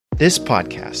This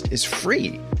podcast is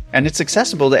free, and it's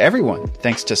accessible to everyone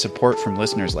thanks to support from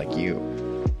listeners like you.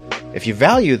 If you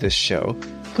value this show,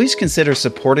 please consider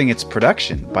supporting its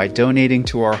production by donating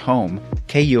to our home,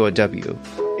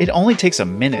 KUOW. It only takes a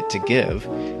minute to give,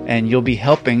 and you'll be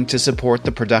helping to support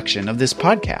the production of this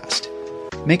podcast.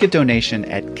 Make a donation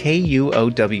at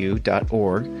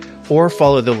kuow.org or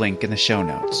follow the link in the show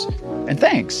notes. And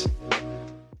thanks!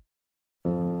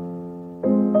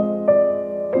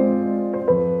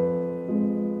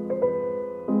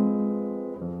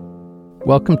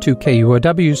 Welcome to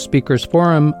KUOW Speakers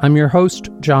Forum. I'm your host,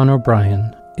 John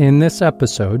O'Brien. In this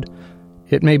episode,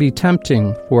 it may be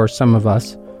tempting for some of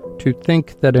us to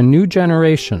think that a new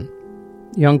generation,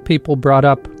 young people brought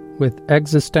up with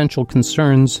existential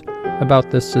concerns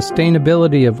about the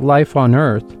sustainability of life on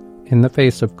Earth in the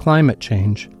face of climate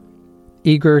change,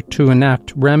 eager to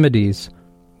enact remedies,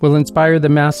 will inspire the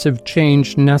massive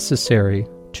change necessary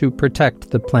to protect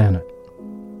the planet.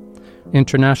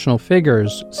 International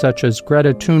figures such as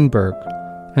Greta Thunberg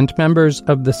and members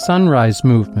of the Sunrise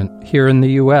Movement here in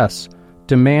the U.S.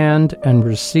 demand and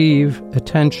receive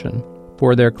attention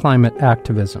for their climate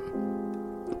activism.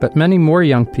 But many more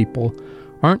young people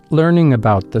aren't learning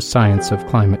about the science of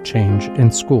climate change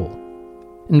in school.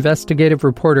 Investigative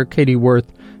reporter Katie Worth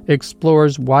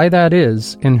explores why that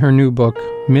is in her new book,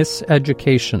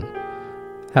 Miseducation: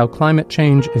 How Climate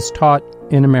Change is Taught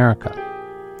in America.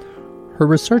 Her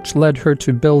research led her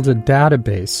to build a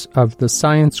database of the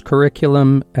science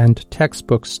curriculum and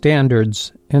textbook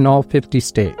standards in all 50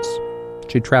 states.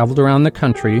 She traveled around the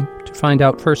country to find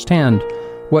out firsthand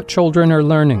what children are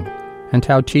learning and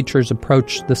how teachers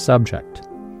approach the subject.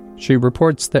 She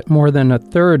reports that more than a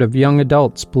third of young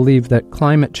adults believe that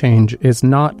climate change is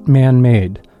not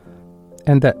man-made,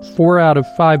 and that 4 out of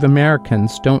 5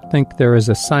 Americans don't think there is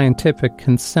a scientific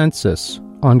consensus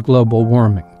on global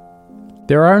warming.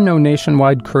 There are no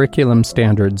nationwide curriculum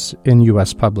standards in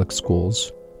U.S. public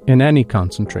schools, in any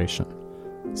concentration.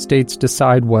 States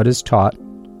decide what is taught,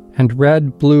 and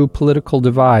red-blue political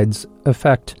divides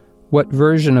affect what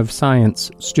version of science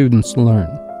students learn.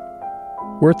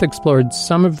 Worth explored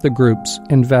some of the groups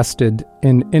invested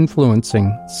in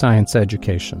influencing science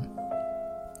education: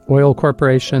 oil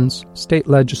corporations, state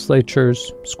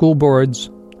legislatures, school boards,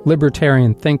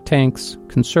 libertarian think tanks,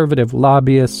 conservative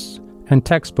lobbyists, and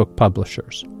textbook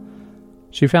publishers.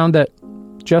 She found that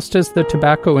just as the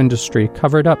tobacco industry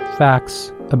covered up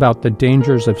facts about the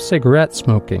dangers of cigarette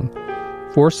smoking,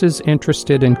 forces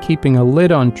interested in keeping a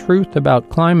lid on truth about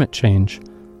climate change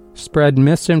spread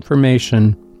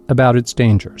misinformation about its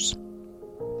dangers,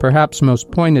 perhaps most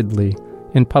pointedly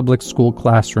in public school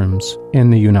classrooms in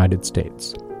the United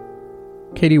States.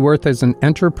 Katie Worth is an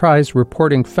Enterprise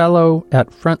Reporting Fellow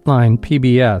at Frontline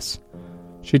PBS.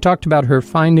 She talked about her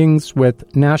findings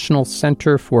with National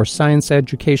Center for Science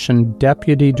Education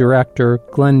Deputy Director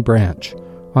Glenn Branch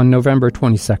on November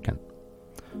 22nd.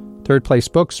 Third Place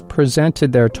Books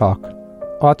presented their talk.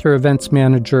 Author Events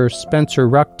Manager Spencer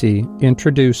Ruchti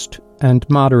introduced and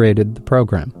moderated the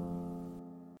program.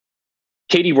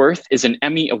 Katie Worth is an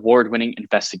Emmy Award-winning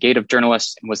investigative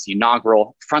journalist and was the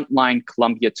inaugural Frontline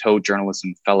Columbia Toe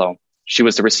Journalism Fellow. She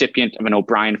was the recipient of an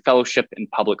O'Brien Fellowship in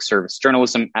Public Service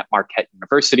Journalism at Marquette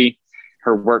University.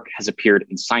 Her work has appeared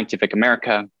in Scientific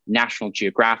America, National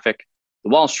Geographic, The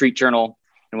Wall Street Journal,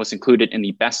 and was included in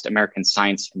the Best American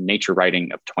Science and Nature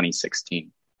Writing of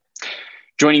 2016.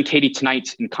 Joining Katie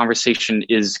tonight in conversation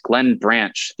is Glenn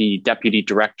Branch, the Deputy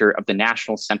Director of the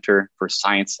National Center for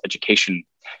Science Education.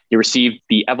 He received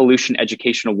the Evolution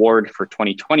Education Award for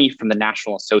 2020 from the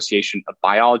National Association of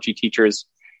Biology Teachers.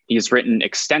 He has written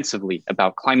extensively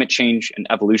about climate change and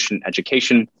evolution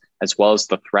education, as well as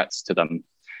the threats to them.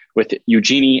 With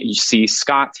Eugenie C.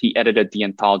 Scott, he edited the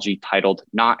anthology titled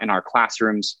Not in Our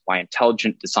Classrooms: Why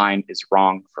Intelligent Design is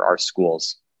Wrong for Our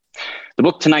Schools. The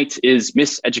book tonight is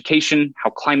Miseducation: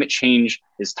 How Climate Change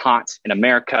is Taught in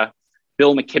America.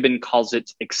 Bill McKibben calls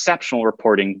it exceptional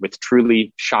reporting with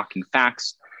truly shocking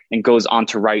facts, and goes on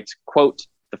to write, quote,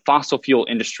 "The fossil fuel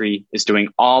industry is doing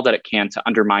all that it can to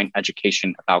undermine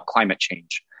education about climate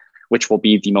change, which will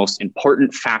be the most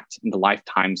important fact in the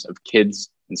lifetimes of kids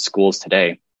in schools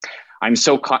today." I'm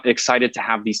so excited to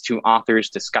have these two authors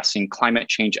discussing climate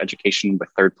change education with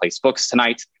Third Place Books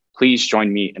tonight. Please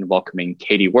join me in welcoming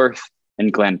Katie Worth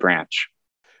and Glenn Branch.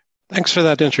 Thanks for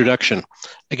that introduction.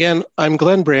 Again, I'm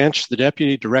Glenn Branch, the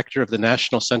Deputy Director of the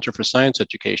National Center for Science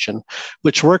Education,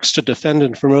 which works to defend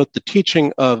and promote the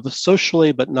teaching of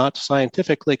socially but not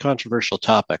scientifically controversial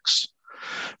topics.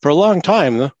 For a long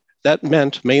time, that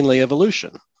meant mainly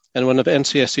evolution. And one of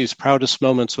NCSC's proudest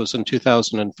moments was in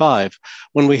 2005,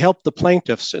 when we helped the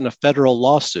plaintiffs in a federal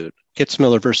lawsuit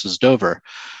Kitzmiller versus Dover,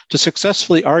 to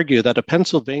successfully argue that a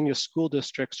Pennsylvania school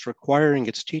district's requiring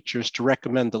its teachers to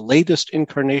recommend the latest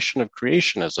incarnation of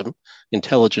creationism,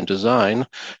 intelligent design,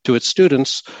 to its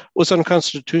students was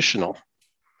unconstitutional.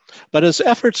 But as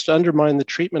efforts to undermine the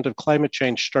treatment of climate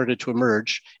change started to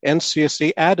emerge,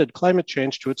 NCSE added climate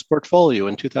change to its portfolio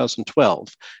in 2012.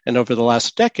 And over the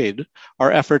last decade,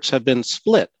 our efforts have been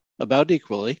split about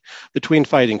equally between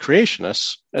fighting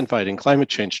creationists and fighting climate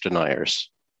change deniers.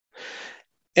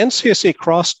 NCSE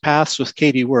crossed paths with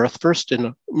Katie Wirth first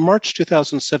in March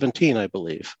 2017, I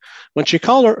believe, when she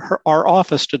called our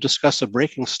office to discuss a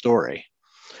breaking story.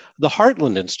 The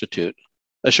Heartland Institute,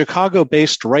 a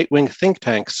Chicago-based right-wing think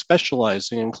tank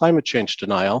specializing in climate change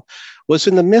denial, was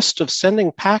in the midst of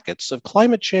sending packets of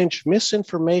climate change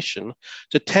misinformation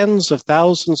to tens of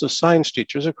thousands of science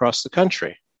teachers across the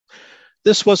country.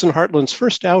 This wasn't Heartland's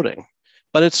first outing,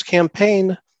 but its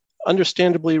campaign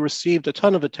understandably received a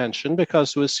ton of attention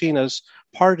because it was seen as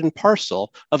part and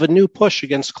parcel of a new push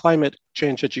against climate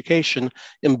change education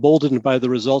emboldened by the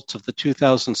results of the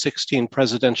 2016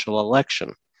 presidential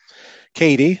election.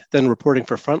 Katie, then reporting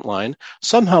for Frontline,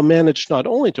 somehow managed not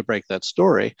only to break that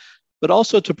story, but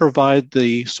also to provide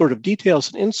the sort of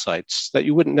details and insights that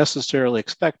you wouldn't necessarily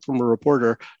expect from a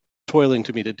reporter toiling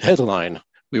to meet a deadline.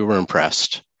 We were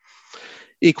impressed.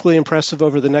 Equally impressive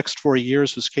over the next 4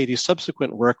 years was Katie's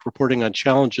subsequent work reporting on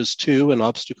challenges to and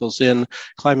obstacles in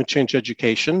climate change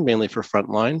education, mainly for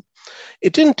Frontline.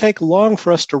 It didn't take long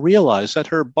for us to realize that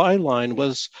her byline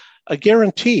was a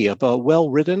guarantee of a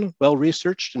well-written,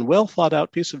 well-researched, and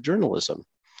well-thought-out piece of journalism.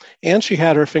 And she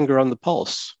had her finger on the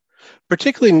pulse.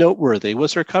 Particularly noteworthy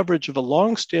was her coverage of a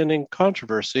long-standing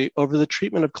controversy over the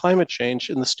treatment of climate change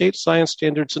in the state science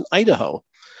standards in Idaho,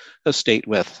 a state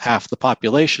with half the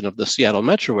population of the Seattle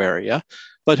metro area,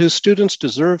 but whose students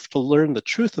deserve to learn the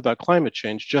truth about climate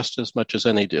change just as much as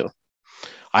any do.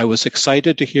 I was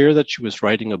excited to hear that she was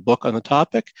writing a book on the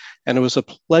topic, and it was a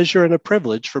pleasure and a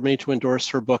privilege for me to endorse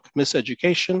her book,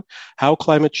 Miseducation: How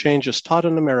Climate Change is Taught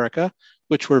in America,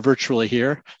 which we're virtually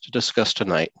here to discuss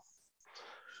tonight.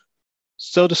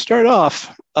 So to start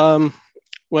off,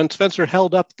 when Spencer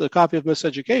held up the copy of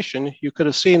Miseducation, you could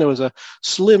have seen it was a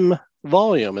slim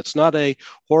volume. It's not a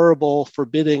horrible,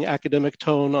 forbidding academic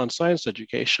tone on science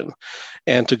education.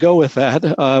 And to go with that,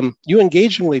 you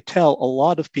engagingly tell a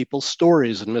lot of people's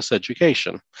stories in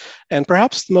Miseducation. And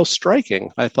perhaps the most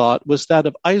striking, I thought, was that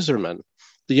of Eiserman,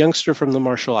 the youngster from the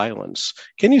Marshall Islands.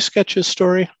 Can you sketch his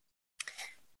story?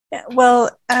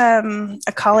 Well,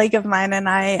 a colleague of mine and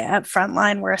I at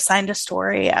Frontline were assigned a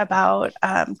story about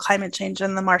climate change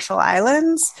in the Marshall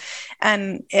Islands.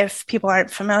 And if people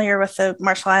aren't familiar with the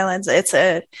Marshall Islands, it's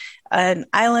an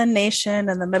island nation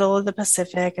in the middle of the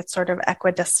Pacific. It's sort of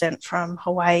equidistant from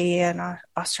Hawaii and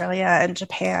Australia and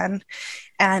Japan.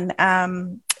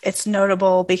 And it's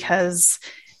notable because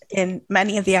in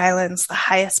many of the islands, the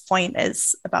highest point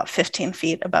is about 15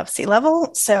 feet above sea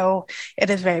level. So it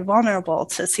is very vulnerable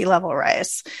to sea level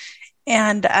rise.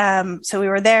 And so we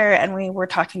were there and we were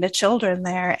talking to children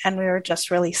there, and we were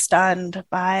just really stunned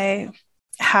by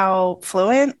how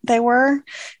fluent they were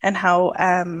and how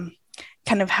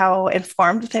kind of how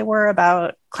informed they were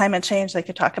about climate change. They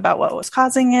could talk about what was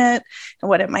causing it and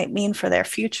what it might mean for their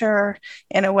future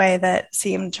in a way that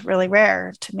seemed really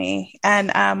rare to me.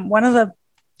 And one of the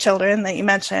children that you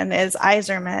mentioned is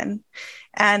Eiserman.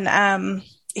 And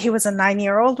he was a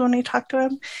 9-year-old when we talked to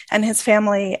him, and his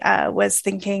family was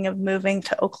thinking of moving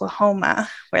to Oklahoma,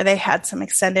 where they had some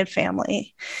extended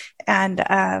family. And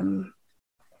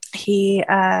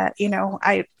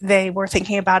they were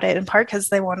thinking about it in part because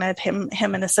they wanted him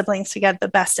and his siblings to get the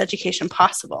best education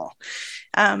possible.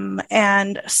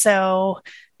 And so,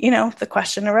 the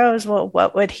question arose, well,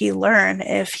 what would he learn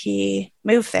if he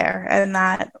moved there? And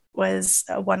that was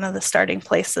one of the starting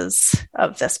places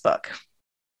of this book.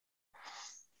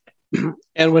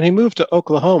 And when he moved to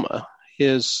Oklahoma,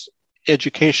 his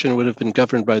education would have been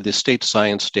governed by the state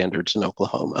science standards in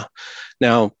Oklahoma.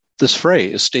 Now, this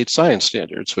phrase, state science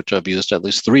standards, which I've used at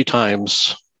least 3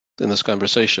 times in this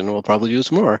conversation, we'll probably use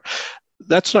more,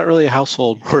 that's not really a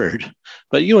household word.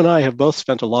 But you and I have both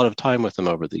spent a lot of time with them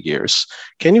over the years.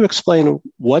 Can you explain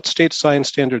what state science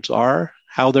standards are,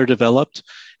 how they're developed,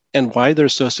 and why they're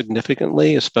so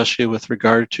significantly, especially with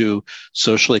regard to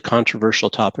socially controversial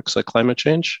topics like climate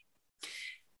change?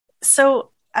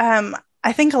 So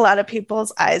I think a lot of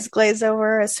people's eyes glaze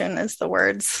over as soon as the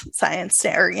words science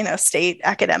or, state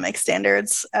academic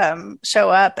standards show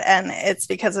up. And it's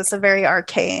because it's a very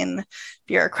arcane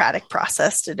bureaucratic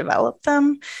process to develop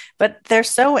them. But they're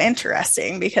so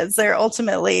interesting because they're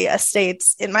ultimately a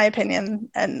state's, in my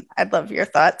opinion, and I'd love your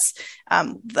thoughts,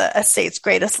 a state's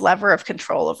greatest lever of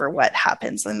control over what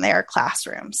happens in their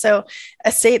classroom. So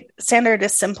a state standard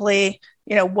is simply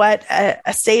what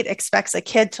a state expects a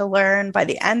kid to learn by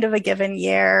the end of a given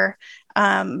year.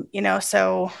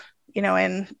 So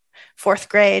in fourth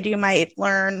grade, you might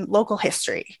learn local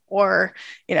history or,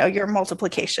 your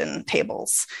multiplication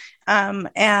tables.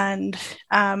 And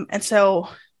so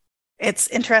it's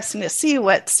interesting to see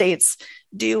what states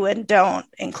do and don't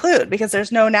include because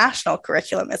there's no national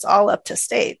curriculum. It's all up to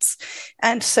states.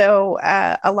 And so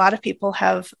a lot of people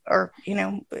have,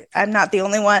 I'm not the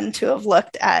only one to have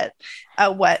looked at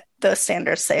what those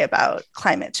standards say about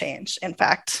climate change. In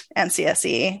fact,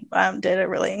 NCSE did a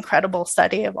really incredible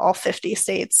study of all 50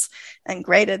 states and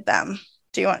graded them.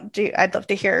 I'd love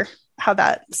to hear how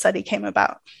that study came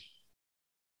about.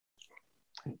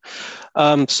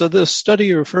 So the study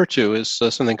you refer to is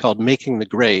something called Making the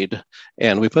Grade,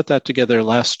 and we put that together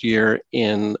last year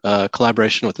in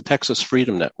collaboration with the Texas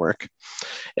Freedom Network.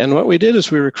 And what we did is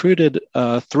we recruited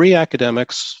 3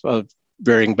 academics of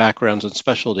varying backgrounds and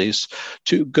specialties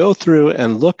to go through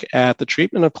and look at the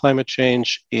treatment of climate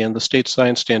change in the state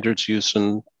science standards used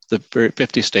in the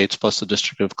 50 states plus the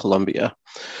District of Columbia.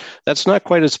 That's not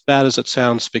quite as bad as it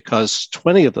sounds because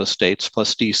 20 of those states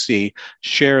plus DC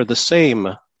share the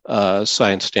same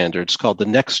science standards called the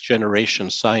Next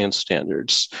Generation Science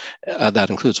Standards.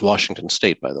 That includes Washington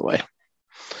State, by the way.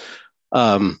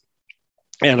 And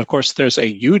of course, there's a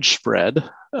huge spread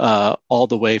all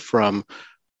the way from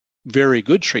very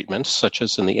good treatments, such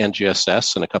as in the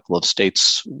NGSS and a couple of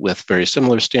states with very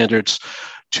similar standards,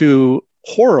 to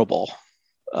horrible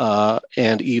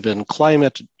and even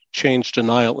climate change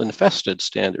denial infested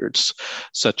standards,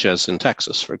 such as in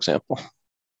Texas, for example.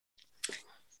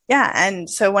 Yeah, and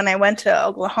so when I went to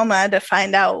Oklahoma to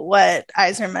find out what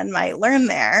Eiserman might learn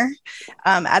there,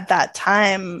 at that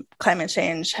time, climate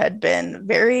change had been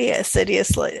very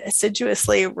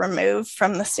assiduously removed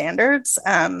from the standards.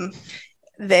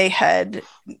 They had,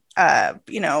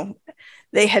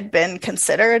 they had been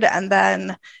considered, and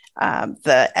then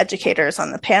the educators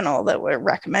on the panel that were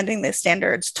recommending these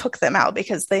standards took them out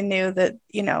because they knew that,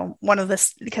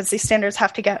 because these standards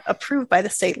have to get approved by the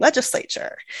state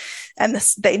legislature. And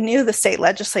they knew the state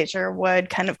legislature would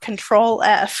kind of control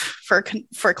F for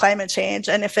climate change.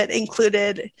 And if it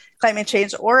included climate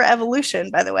change or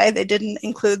evolution, by the way, they didn't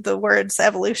include the words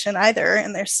evolution either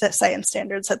in their science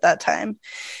standards at that time,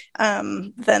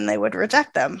 then they would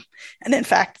reject them. And in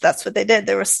fact, that's what they did.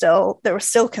 There was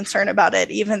still concern about it,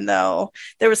 even though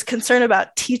there was concern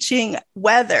about teaching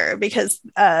weather because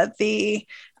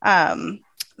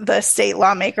the state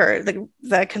lawmaker,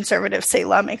 the conservative state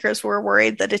lawmakers were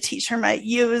worried that a teacher might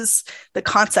use the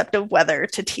concept of weather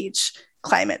to teach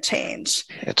climate change.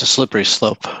 It's a slippery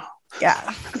slope.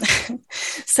 Yeah.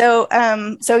 So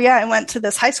I went to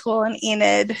this high school in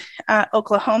Enid,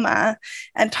 Oklahoma,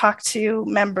 and talked to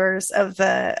members of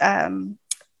the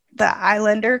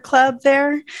Islander Club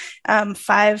there,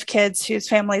 5 kids whose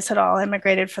families had all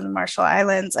immigrated from the Marshall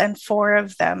Islands, and 4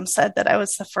 of them said that I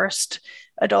was the first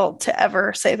adult to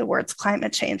ever say the words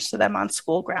climate change to them on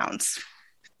school grounds.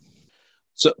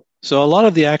 So a lot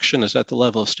of the action is at the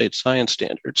level of state science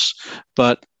standards,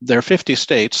 but there are 50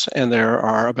 states and there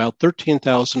are about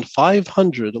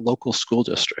 13,500 local school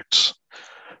districts.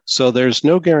 So there's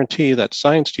no guarantee that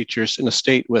science teachers in a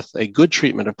state with a good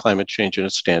treatment of climate change and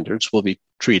its standards will be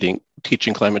teaching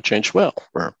climate change well,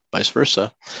 or vice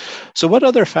versa. So what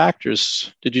other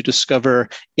factors did you discover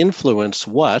influence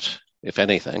what, if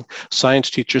anything, science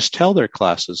teachers tell their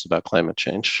classes about climate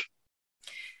change?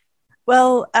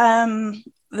 Well,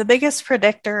 the biggest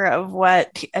predictor of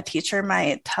what a teacher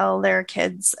might tell their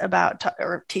kids about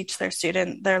or teach their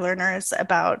learners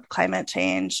about climate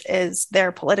change is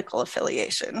their political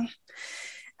affiliation,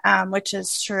 which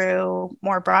is true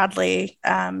more broadly.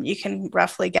 You can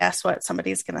roughly guess what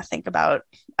somebody's going to think about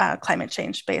climate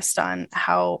change based on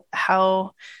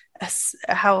how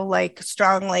like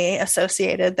strongly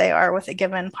associated they are with a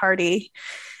given party.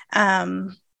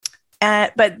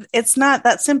 But it's not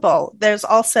that simple. There's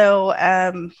also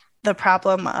the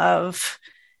problem of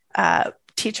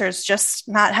teachers just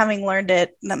not having learned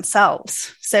it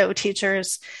themselves. So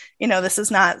teachers, this is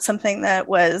not something that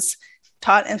was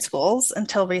taught in schools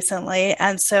until recently.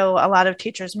 And so a lot of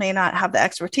teachers may not have the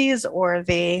expertise or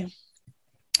the,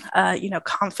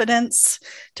 confidence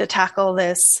to tackle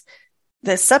this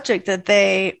this subject that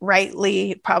they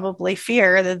rightly probably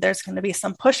fear that there's going to be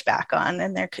some pushback on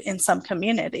in some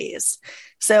communities.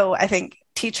 So I think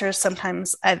teachers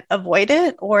sometimes avoid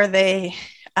it, or they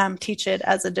teach it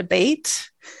as a debate,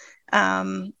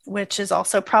 which is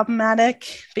also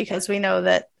problematic because we know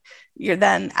that you're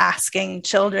then asking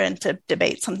children to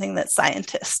debate something that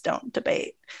scientists don't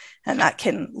debate. And that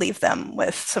can leave them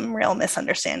with some real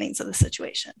misunderstandings of the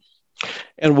situation.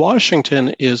 And Washington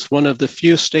is one of the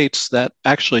few states that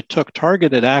actually took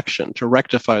targeted action to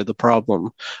rectify the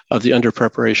problem of the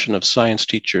underpreparation of science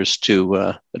teachers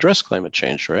to address climate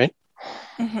change, right?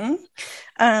 Mm-hmm.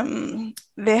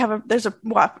 There's a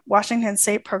Washington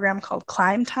State program called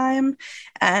Climb Time,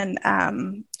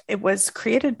 and it was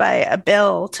created by a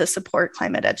bill to support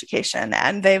climate education,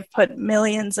 and they've put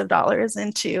millions of dollars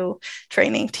into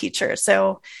training teachers.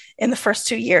 So in the first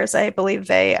 2 years, I believe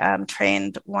they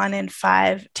trained 1 in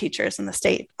 5 teachers in the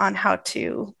state on how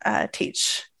to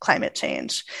teach climate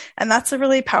change. And that's a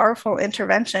really powerful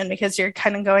intervention because you're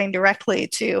kind of going directly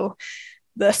to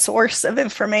the source of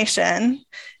information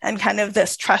and kind of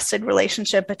this trusted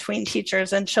relationship between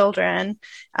teachers and children,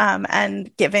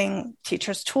 and giving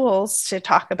teachers tools to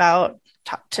talk about,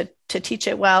 to teach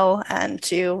it well and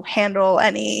to handle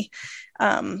any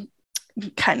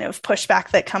kind of pushback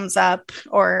that comes up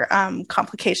or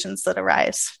complications that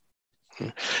arise.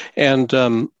 And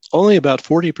only about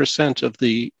 40% of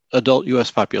the adult U.S.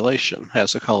 population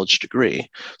has a college degree.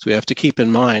 So we have to keep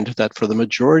in mind that for the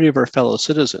majority of our fellow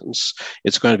citizens,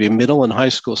 it's going to be middle and high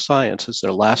school science as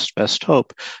their last best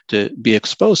hope to be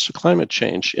exposed to climate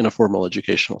change in a formal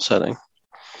educational setting.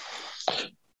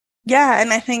 Yeah,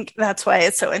 and I think that's why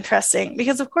it's so interesting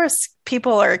because, of course,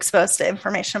 people are exposed to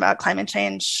information about climate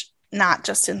change not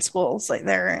just in schools, like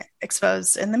they're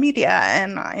exposed in the media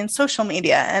and in social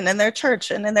media and in their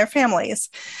church and in their families.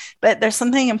 But there's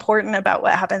something important about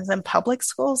what happens in public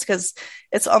schools because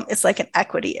it's like an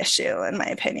equity issue, in my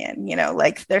opinion.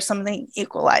 Like there's something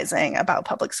equalizing about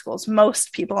public schools.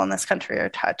 Most people in this country are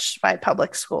touched by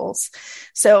public schools.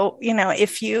 So,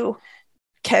 if you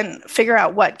can figure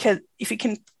out if you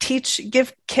can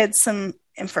give kids some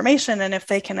information and if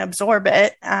they can absorb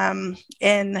it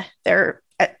in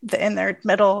their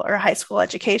middle or high school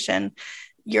education,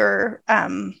 there's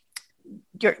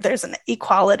an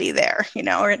equality there,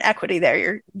 or an equity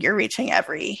there. You're reaching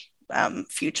every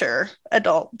future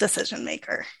adult decision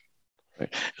maker.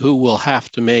 Right. Who will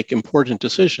have to make important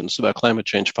decisions about climate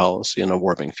change policy in a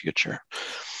warming future.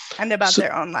 And about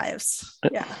their own lives.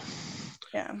 Yeah.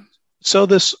 So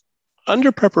this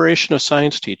underpreparation of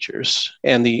science teachers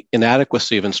and the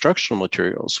inadequacy of instructional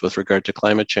materials with regard to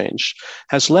climate change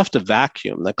has left a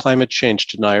vacuum that climate change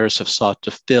deniers have sought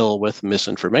to fill with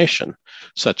misinformation,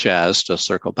 such as, to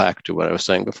circle back to what I was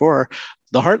saying before,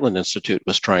 the Heartland Institute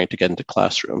was trying to get into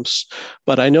classrooms.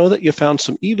 But I know that you found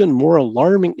some even more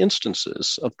alarming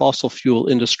instances of fossil fuel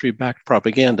industry-backed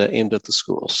propaganda aimed at the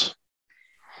schools.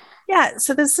 Yeah,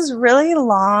 so this is really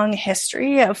long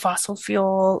history of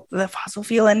the fossil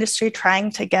fuel industry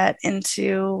trying to get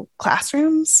into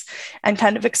classrooms and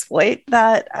kind of exploit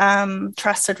that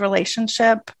trusted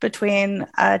relationship between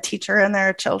a teacher and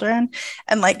their children.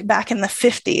 And like back in the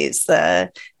 50s, I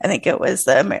think it was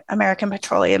the American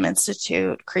Petroleum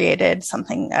Institute created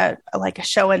something like a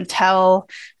show and tell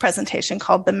presentation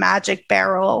called The Magic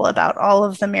Barrel about all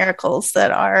of the miracles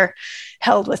that are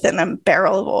held within a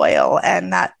barrel of oil,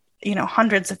 and that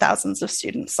hundreds of thousands of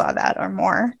students saw that or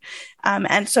more.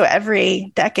 And so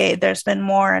every decade there's been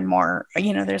more and more,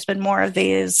 there's been more of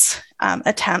these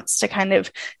attempts to kind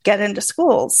of get into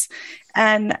schools.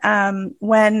 And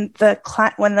when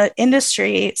the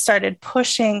industry started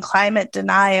pushing climate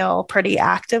denial pretty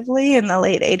actively in the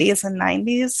late 80s and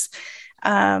 90s,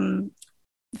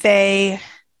 they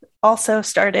also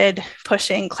started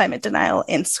pushing climate denial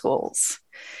in schools.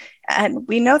 And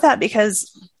we know that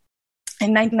because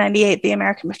in 1998, the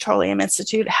American Petroleum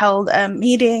Institute held a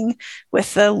meeting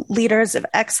with the leaders of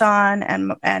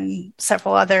Exxon and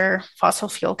several other fossil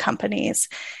fuel companies.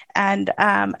 And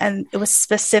it was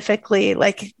specifically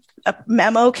like a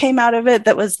memo came out of it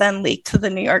that was then leaked to the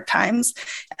New York Times.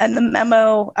 And the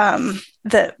memo,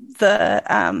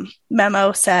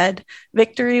 memo said,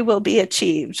 victory will be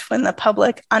achieved when the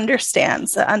public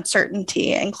understands the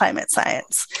uncertainty in climate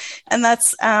science. And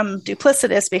that's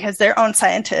duplicitous because their own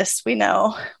scientists, we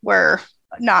know, were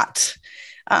not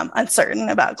uncertain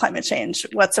about climate change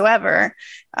whatsoever.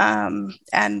 And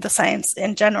the science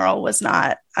in general was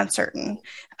not uncertain.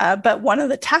 But one of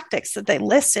the tactics that they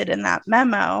listed in that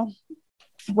memo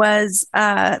was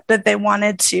that they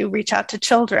wanted to reach out to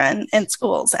children in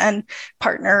schools and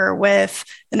partner with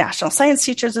the National Science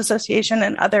Teachers Association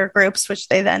and other groups, which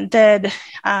they then did,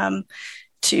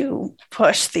 to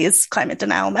push these climate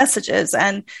denial messages.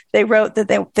 And they wrote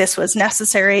that this was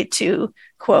necessary to,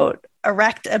 quote,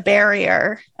 erect a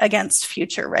barrier against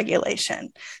future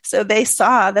regulation. So they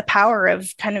saw the power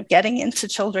of kind of getting into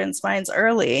children's minds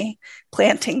early,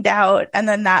 planting doubt, and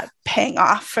then that paying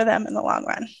off for them in the long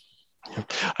run.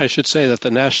 I should say that the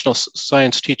National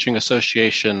Science Teaching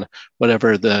Association,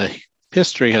 whatever the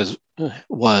history is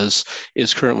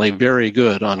currently very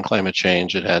good on climate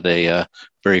change. It had a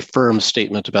very firm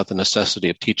statement about the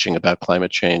necessity of teaching about climate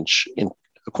change in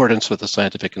accordance with the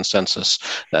scientific consensus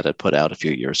that it put out a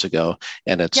few years ago.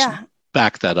 And it's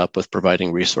backed that up with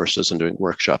providing resources and doing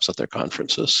workshops at their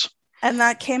conferences. And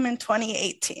that came in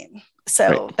 2018.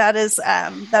 So that is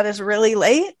really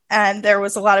late. And there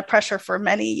was a lot of pressure for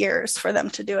many years for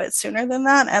them to do it sooner than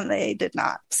that. And they did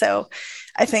not. So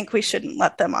I think we shouldn't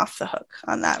let them off the hook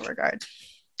on that regard.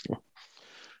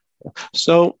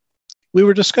 So we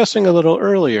were discussing a little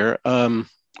earlier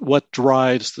what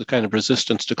drives the kind of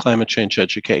resistance to climate change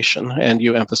education, and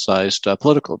you emphasized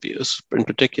political views in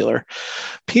particular.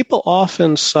 People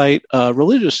often cite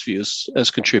religious views as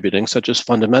contributing, such as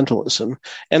fundamentalism,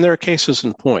 and there are cases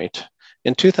in point.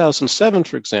 In 2007,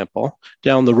 for example,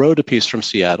 down the road a piece from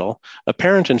Seattle, a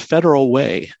parent in Federal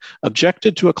Way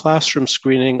objected to a classroom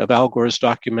screening of Al Gore's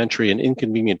documentary An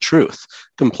Inconvenient Truth,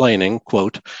 complaining,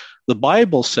 quote, "The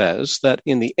Bible says that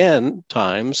in the end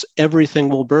times, everything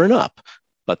will burn up.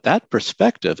 But that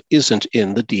perspective isn't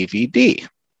in the DVD."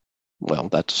 Well,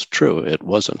 that's true. It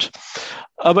wasn't.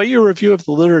 But your review of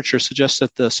the literature suggests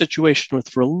that the situation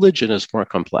with religion is more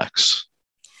complex.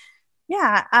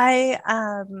 Yeah,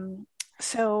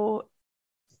 so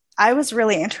I was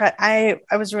really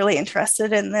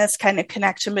interested in this kind of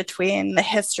connection between the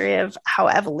history of how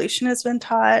evolution has been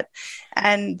taught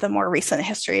and the more recent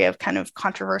history of kind of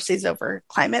controversies over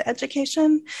climate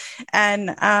education.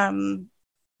 And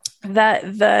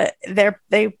that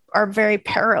they are very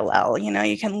parallel. You know,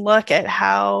 you can look at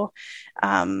how,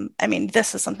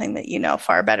 this is something that you know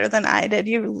far better than I did.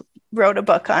 You wrote a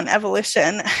book on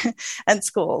evolution and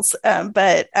schools,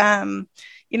 but it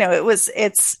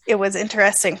was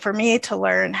interesting for me to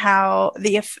learn how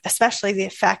especially the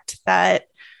effect that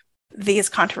these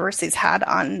controversies had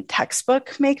on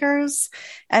textbook makers,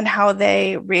 and how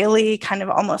they really kind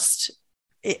of almost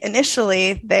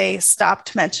initially they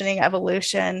stopped mentioning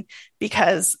evolution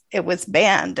because it was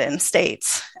banned in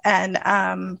states,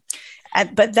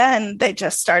 but then they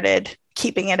just started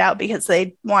keeping it out because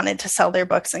they wanted to sell their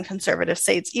books in conservative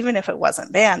states, even if it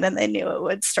wasn't banned, and they knew it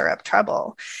would stir up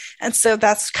trouble. And so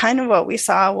that's kind of what we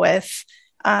saw with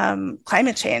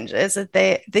climate change, is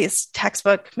that these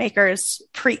textbook makers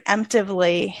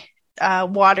preemptively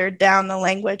watered down the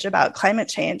language about climate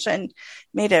change and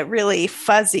made it really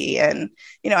fuzzy. And,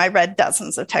 I read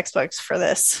dozens of textbooks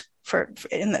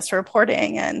in this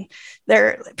reporting, and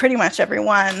they're pretty much every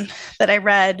one that I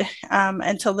read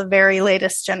until the very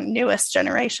latest newest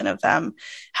generation of them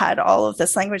had all of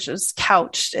this language was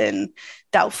couched in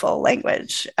doubtful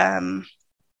language.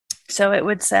 So it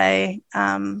would say,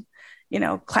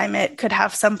 climate could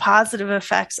have some positive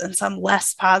effects and some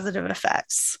less positive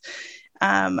effects.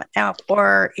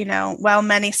 While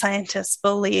many scientists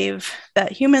believe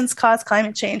that humans cause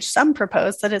climate change, some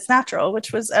propose that it's natural,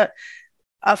 which was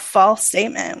a false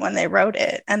statement when they wrote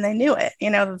it, and they knew it.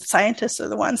 The scientists are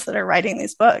the ones that are writing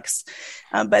these books,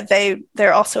 but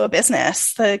they're also a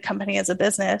business. The company is a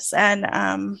business,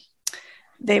 and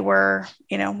they were,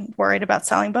 worried about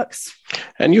selling books.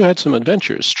 And you had some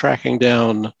adventures tracking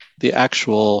down the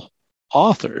actual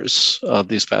authors of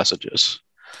these passages.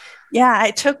 Yeah,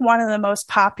 I took one of the most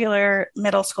popular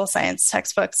middle school science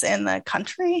textbooks in the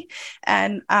country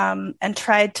and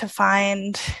tried to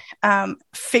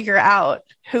figure out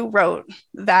who wrote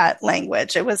that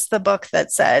language. It was the book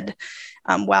that said,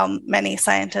 while many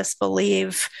scientists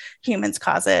believe humans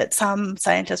cause it, some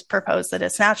scientists propose that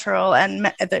it's natural, and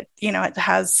that, it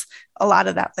has a lot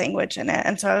of that language in it.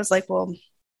 And so I was like, well,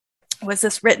 was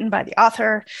this written by the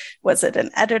author? Was it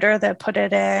an editor that put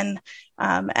it in?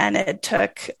 And it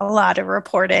took a lot of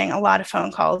reporting, a lot of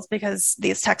phone calls, because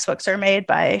these textbooks are made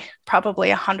by probably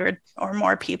 100 or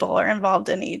more people are involved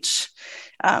in each,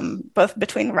 both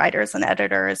between writers and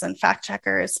editors and fact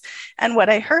checkers. And what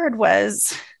I heard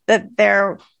was that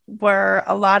there were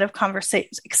a lot of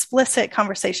explicit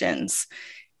conversations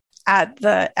at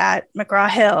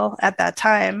McGraw-Hill at that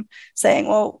time saying,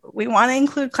 well, we want to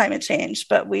include climate change,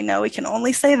 but we know we can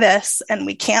only say this and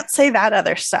we can't say that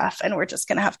other stuff. And we're just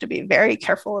going to have to be very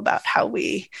careful about how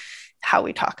we how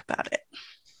we talk about it.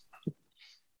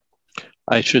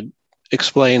 I should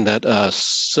explain that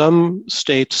some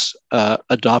states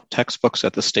adopt textbooks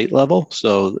at the state level.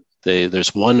 So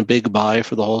there's one big buy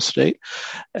for the whole state,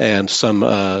 and some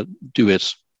do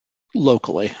it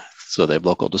locally. So they have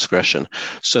local discretion.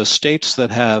 So states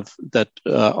that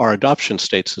are adoption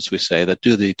states, as we say, that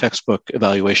do the textbook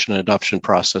evaluation and adoption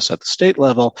process at the state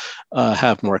level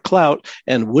have more clout.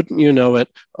 And wouldn't you know it,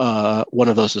 one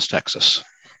of those is Texas.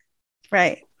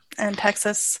 Right. And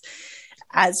Texas,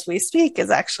 as we speak, is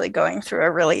actually going through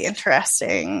a really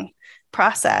interesting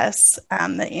process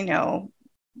that you know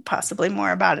possibly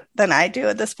more about than I do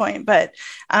at this point. But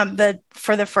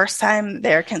for the first time,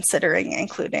 they're considering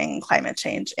including climate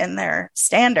change in their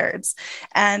standards.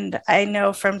 And I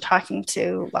know from talking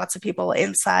to lots of people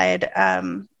inside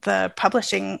the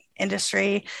publishing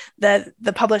industry that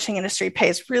the publishing industry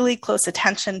pays really close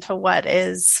attention to what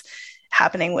is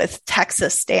happening with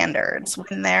Texas standards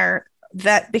when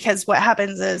because what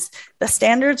happens is the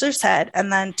standards are set,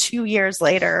 and then 2 years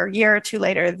later, a year or two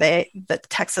later, the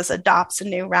Texas adopts a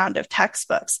new round of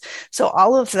textbooks. So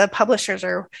all of the publishers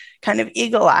are kind of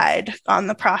eagle-eyed on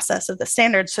the process of the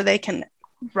standards, so they can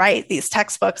write these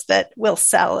textbooks that will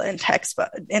sell in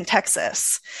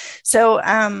Texas. So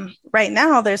right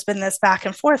now, there's been this back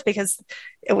and forth because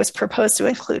it was proposed to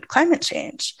include climate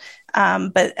change.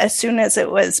 But as soon as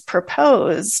it was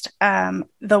proposed,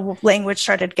 the language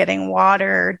started getting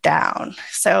watered down.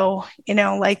 So, you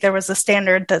know, like there was a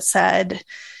standard that said,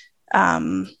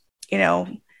 you know,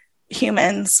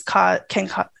 humans cause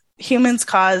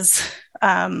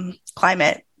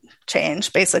climate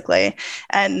change, basically.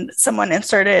 And someone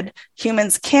inserted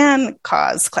humans can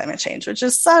cause climate change, which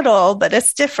is subtle, but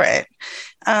it's different.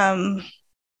 And,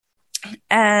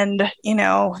 you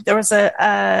know, there was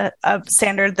a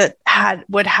standard that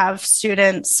would have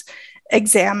students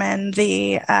examine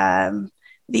the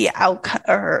outcome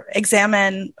or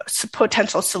examine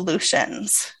potential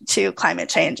solutions to climate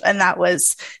change. And that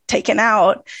was taken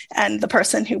out. And the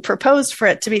person who proposed for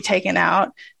it to be taken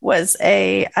out was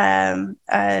a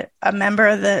member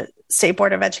of the State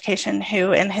Board of Education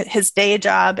who in his day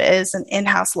job is an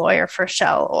in-house lawyer for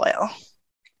Shell Oil.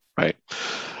 Right.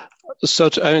 So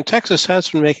Texas has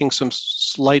been making some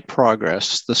slight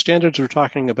progress. The standards we're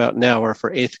talking about now are for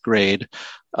 8th grade.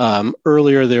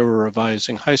 Earlier, they were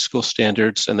revising high school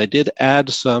standards, and they did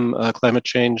add some climate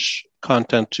change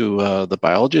content to the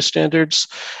biology standards,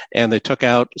 and they took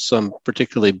out some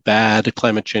particularly bad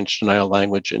climate change denial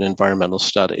language in environmental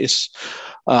studies.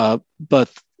 But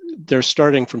they're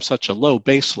starting from such a low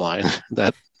baseline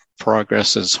that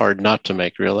progress is hard not to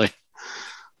make, really.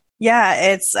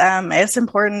 Yeah, it's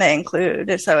important to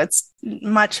include. So it's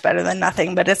much better than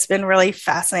nothing, but it's been really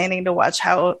fascinating to watch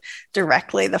how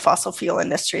directly the fossil fuel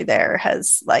industry there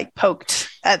has like poked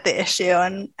at the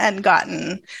issue and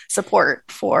gotten support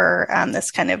for this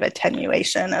kind of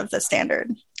attenuation of the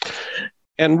standard.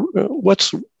 And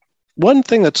one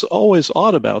thing that's always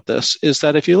odd about this is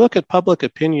that if you look at public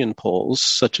opinion polls,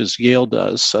 such as Yale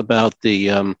does, about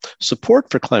the support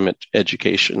for climate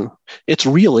education, it's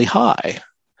really high.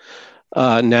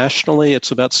 Nationally,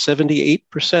 it's about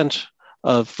 78%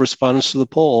 of respondents to the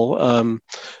poll,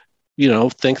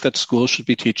 think that schools should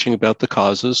be teaching about the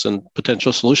causes and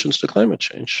potential solutions to climate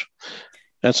change.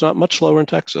 That's not much lower in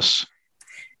Texas.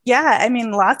 Yeah, I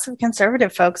mean, lots of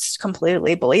conservative folks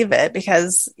completely believe it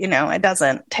because, you know, it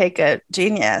doesn't take a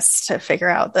genius to figure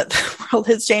out that the world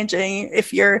is changing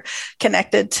if you're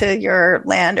connected to your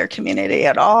land or community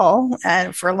at all.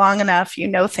 And for long enough, you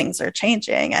know, things are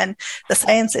changing and the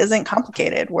science isn't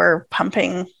complicated. We're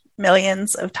pumping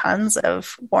millions of tons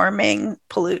of warming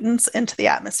pollutants into the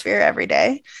atmosphere every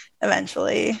day.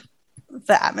 Eventually,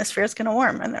 the atmosphere is going to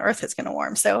warm and the earth is going to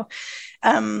warm. So,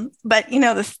 but, you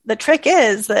know, the trick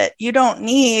is that you don't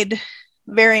need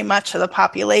very much of the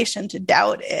population to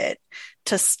doubt it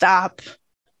to stop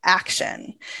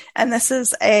action. And this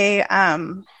is a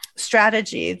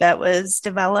strategy that was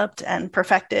developed and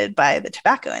perfected by the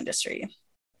tobacco industry.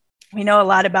 We know a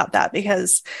lot about that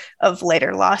because of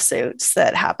later lawsuits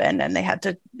that happened,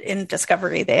 and in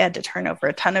discovery, they had to turn over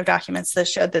a ton of documents that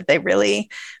showed that they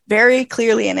really very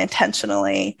clearly and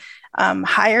intentionally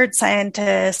hired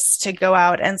scientists to go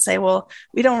out and say, well,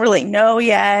 we don't really know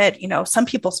yet. You know, some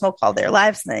people smoke all their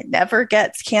lives and they never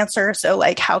get cancer. So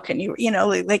like, how can you, you know,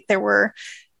 like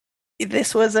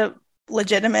this was a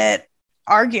legitimate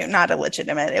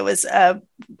it was a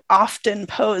often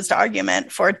posed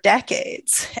argument for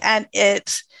decades, and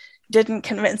it didn't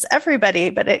convince everybody,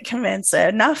 but it convinced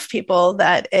enough people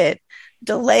that it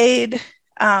delayed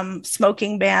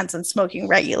smoking bans and smoking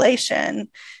regulation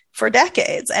for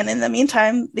decades. And in the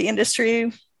meantime, the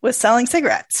industry was selling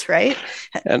cigarettes, right?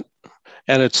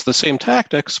 And it's the same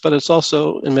tactics, but it's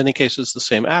also, in many cases, the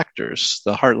same actors.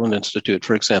 The Heartland Institute,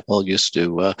 for example, used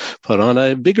to put on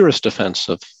a vigorous defense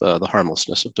of the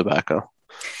harmlessness of tobacco.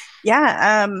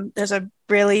 Yeah, there's a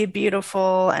really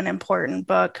beautiful and important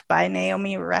book by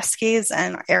Naomi Oreskes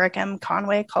and Eric M.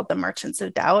 Conway called The Merchants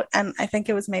of Doubt. And I think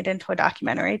it was made into a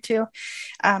documentary too.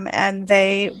 And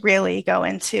they really go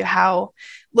into how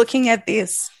looking at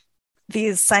these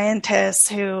scientists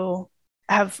who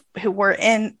were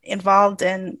involved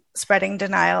in spreading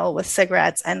denial with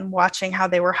cigarettes and watching how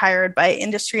they were hired by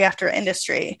industry after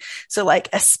industry. So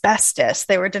like asbestos,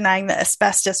 they were denying that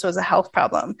asbestos was a health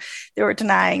problem. They were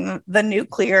denying the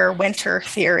nuclear winter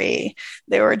theory.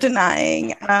 They were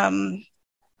denying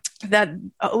that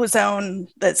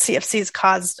CFCs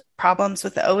caused problems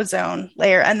with the ozone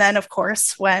layer. And then of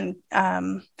course, when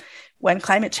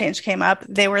climate change came up,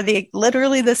 they were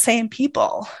literally the same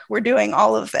people were doing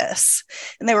all of this.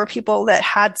 And they were people that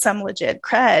had some legit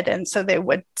cred. And so they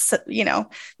would, the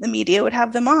media would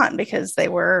have them on because they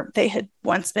had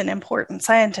once been important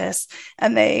scientists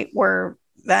and they were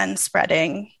then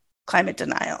spreading climate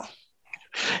denial.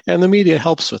 And the media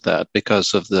helps with that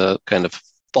because of the kind of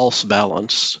false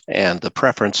balance and the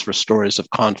preference for stories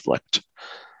of conflict.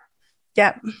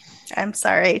 Yeah, I'm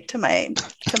sorry to my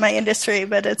industry,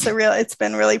 but it's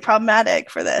been really problematic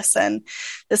for this, and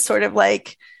this sort of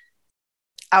like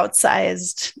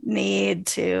outsized need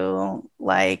to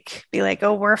like be like,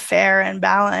 oh, we're fair and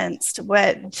balanced,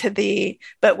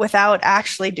 but without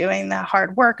actually doing the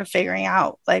hard work of figuring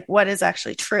out like what is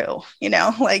actually true.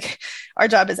 Like our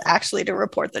job is actually to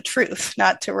report the truth,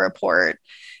 not to report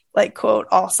like quote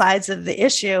all sides of the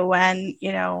issue when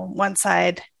one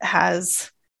side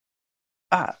has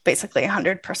basically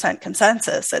 100%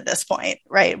 consensus at this point,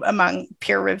 right, among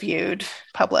peer-reviewed,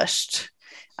 published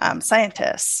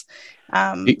scientists.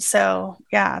 So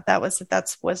yeah, that was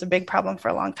a big problem for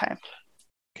a long time.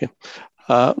 Okay.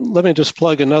 Let me just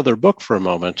plug another book for a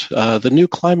moment. The New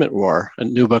Climate War, a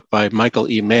new book by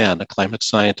Michael E. Mann, a climate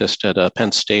scientist at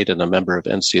Penn State and a member of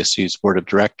NCSC's board of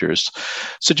directors,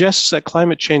 suggests that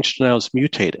climate change denial is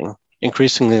mutating,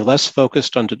 increasingly less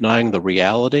focused on denying the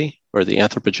reality or the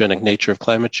anthropogenic nature of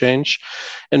climate change,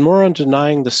 and more on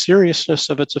denying the seriousness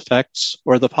of its effects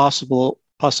or the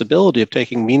possibility of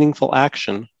taking meaningful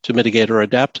action to mitigate or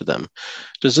adapt to them.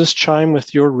 Does this chime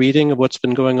with your reading of what's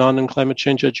been going on in climate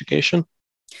change education?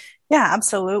 Yeah,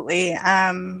 absolutely.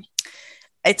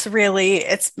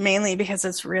 It's mainly because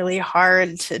it's really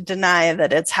hard to deny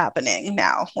that it's happening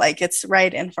now. Like it's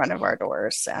right in front of our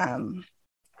doors.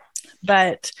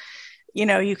 But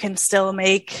you can still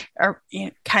make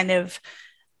kind of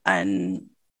an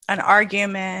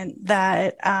argument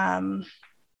that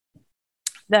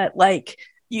that like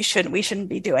we shouldn't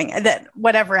be doing that.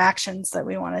 Whatever actions that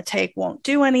we want to take won't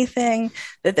do anything.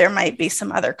 That there might be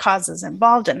some other causes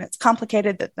involved, and it's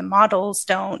complicated. That the models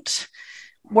don't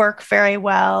work very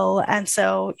well, and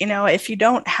so if you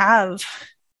don't have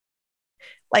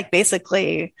like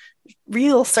basically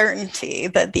real certainty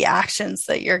that the actions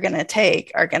that you're going to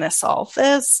take are going to solve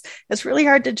this, it's really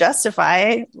hard to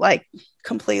justify like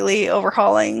completely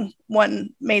overhauling one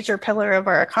major pillar of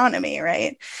our economy,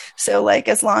 right? So like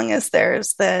as long as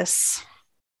there's this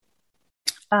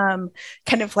kind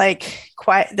of like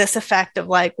this effect of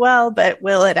like, well, but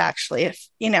will it actually,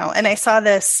 and I saw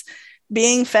this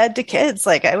being fed to kids.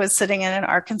 Like I was sitting in an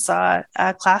Arkansas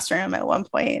classroom at one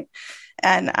point,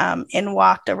 and in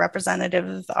walked a representative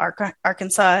of the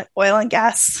Arkansas Oil and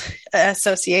Gas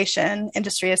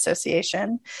Industry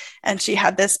Association. And she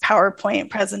had this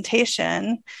PowerPoint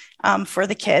presentation for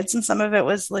the kids. And some of it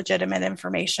was legitimate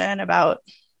information about,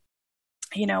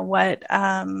 what,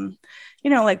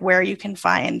 like where you can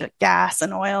find gas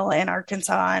and oil in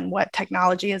Arkansas and what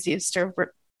technology is used to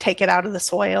take it out of the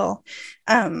soil.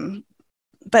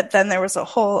 But then there was a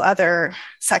whole other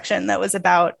section that was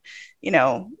about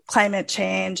climate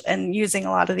change and using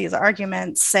a lot of these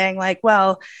arguments saying like,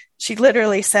 well, she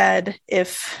literally said,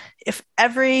 if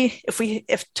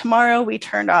tomorrow we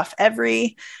turned off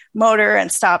every motor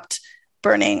and stopped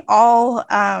burning all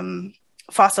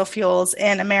fossil fuels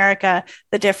in America,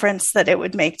 the difference that it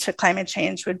would make to climate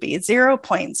change would be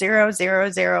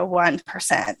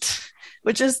 0.0001%,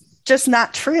 which is just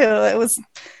not true. It was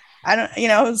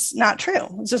not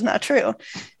true. It's just not true.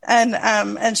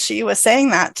 And she was saying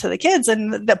that to the kids.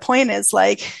 And the point is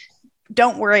like,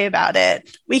 don't worry about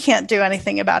it. We can't do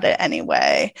anything about it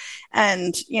anyway.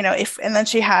 And, and then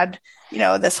she had,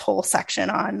 this whole section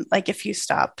on like, if you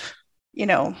stop,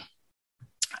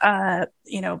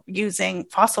 using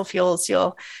fossil fuels,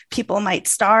 people might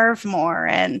starve more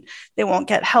and they won't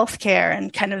get health care,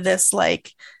 and kind of this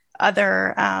like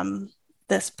other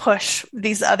this push,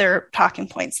 these other talking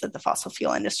points that the fossil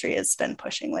fuel industry has been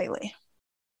pushing lately.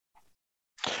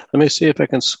 Let me see if I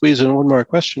can squeeze in one more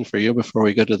question for you before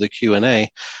we go to the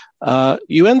Q&A.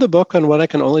 You end the book on what I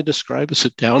can only describe as a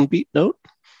downbeat note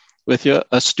with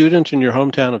a student in your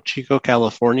hometown of Chico,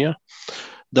 California.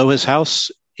 Though his house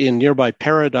in nearby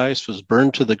Paradise was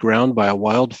burned to the ground by a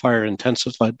wildfire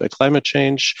intensified by climate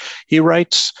change, he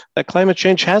writes that climate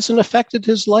change hasn't affected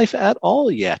his life at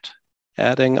all yet,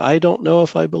 adding, "I don't know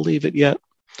if I believe it yet."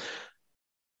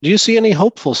 Do you see any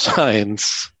hopeful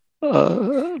signs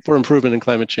for improvement in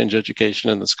climate change education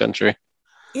in this country?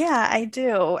 Yeah, I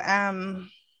do.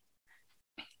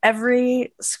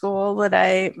 Every school that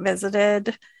I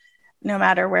visited, no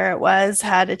matter where it was,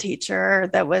 had a teacher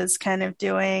that was kind of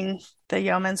doing the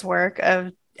yeoman's work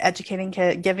of educating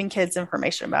kids, giving kids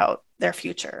information about their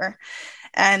future,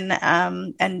 and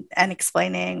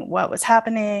explaining what was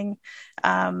happening,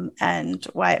 and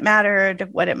why it mattered,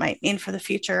 what it might mean for the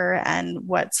future, and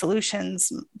what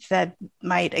solutions that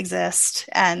might exist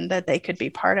and that they could be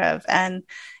part of. And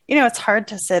it's hard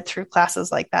to sit through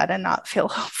classes like that and not feel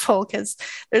hopeful, because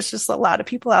there's just a lot of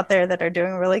people out there that are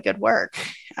doing really good work.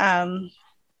 And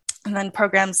then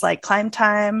programs like Climb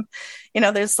Time,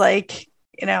 there's like,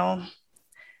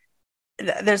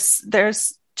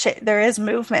 there is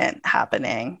movement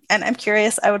happening. And I'm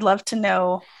curious, I would love to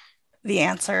know the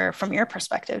answer from your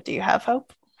perspective. Do you have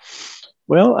hope?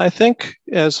 Well, I think,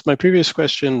 as my previous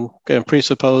question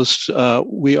presupposed,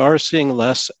 we are seeing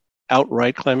less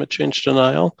outright climate change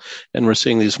denial, and we're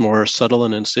seeing these more subtle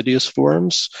and insidious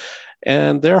forms.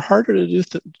 And they're harder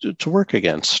to work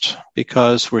against,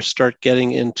 because we start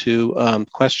getting into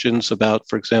questions about,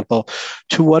 for example,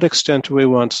 to what extent do we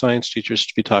want science teachers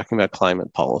to be talking about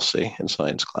climate policy in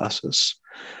science classes?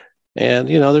 And,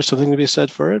 there's something to be said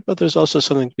for it, but there's also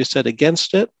something to be said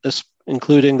against it,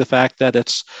 including the fact that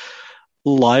it's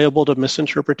liable to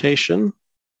misinterpretation,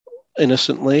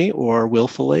 innocently or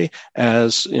willfully,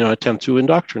 as attempt to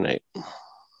indoctrinate.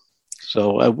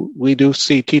 So we do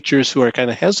see teachers who are kind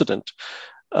of hesitant,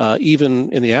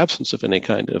 even in the absence of any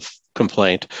kind of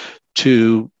complaint,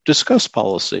 to discuss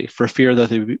policy for fear that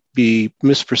they be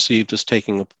misperceived as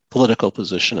taking a political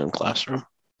position in classroom.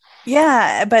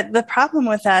 Yeah, but the problem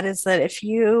with that is that if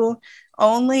you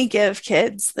only give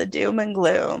kids the doom and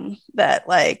gloom that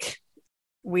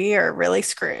we are really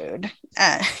screwed,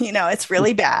 it's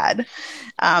really bad,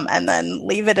 and then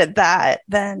leave it at that,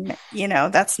 then,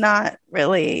 that's not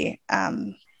really,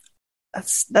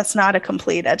 that's not a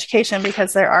complete education,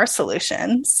 because there are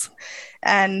solutions,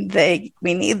 and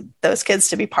we need those kids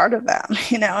to be part of them,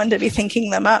 and to be thinking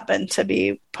them up and to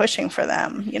be pushing for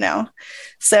them,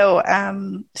 So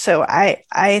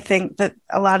I think that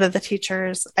a lot of the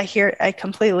teachers, I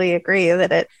completely agree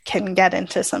that it can get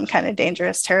into some kind of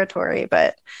dangerous territory,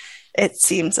 but it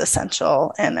seems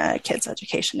essential in a kid's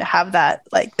education to have that,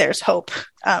 there's hope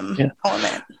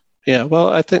element. Yeah, well,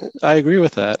 I think I agree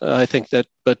with that. I think that,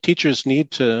 but teachers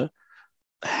need to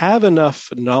have enough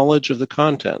knowledge of the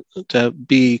content to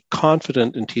be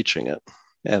confident in teaching it.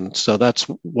 And so that's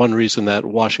one reason that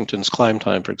Washington's Climb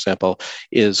Time, for example,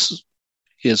 is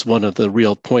one of the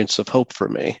real points of hope for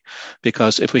me,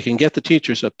 because if we can get the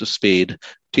teachers up to speed,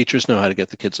 teachers know how to get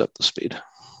the kids up to speed.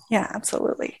 Yeah,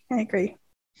 absolutely. I agree.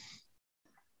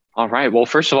 All right. Well,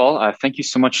 first of all, thank you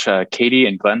so much, Katie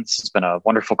and Glenn. This has been a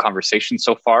wonderful conversation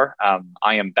so far.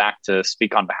 I am back to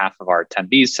speak on behalf of our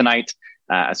attendees tonight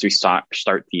as we start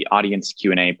the audience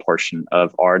Q&A portion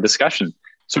of our discussion.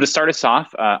 So to start us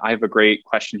off, I have a great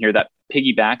question here that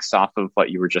piggybacks off of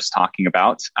what you were just talking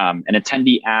about. An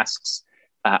attendee asks,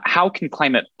 how can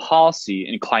climate policy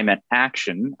and climate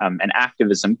action and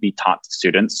activism be taught to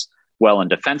students well and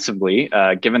defensively,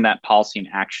 given that policy and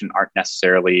action aren't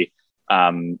necessarily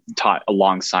taught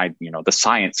alongside, the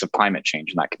science of climate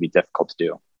change, and that can be difficult to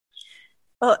do?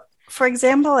 Well, for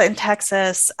example, in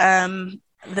Texas,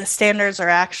 the standards are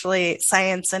actually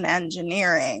science and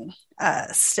engineering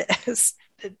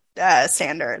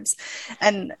standards.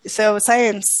 And so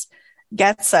science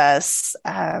gets us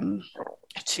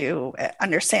to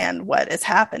understand what is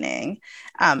happening.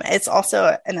 It's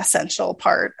also an essential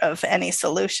part of any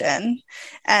solution.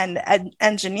 And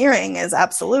engineering is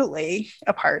absolutely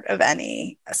a part of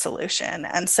any solution.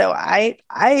 And so I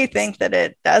think that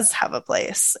it does have a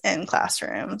place in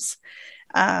classrooms.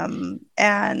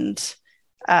 And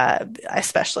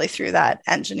especially through that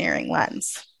engineering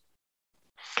lens.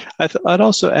 I'd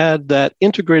also add that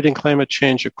integrating climate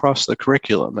change across the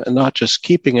curriculum and not just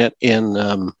keeping it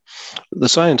in the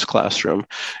science classroom.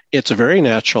 It's very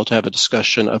natural to have a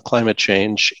discussion of climate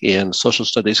change in social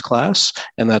studies class,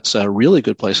 and that's a really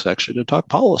good place actually to talk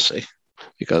policy,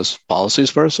 because policy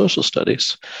is part of social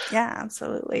studies. Yeah,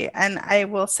 absolutely. And I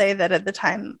will say that at the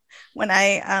time when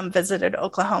I visited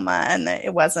Oklahoma, and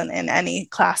it wasn't in any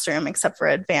classroom except for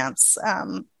advanced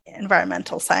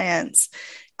environmental science,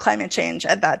 climate change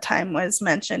at that time was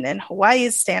mentioned in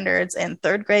Hawaii's standards in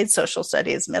third grade social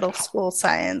studies, middle school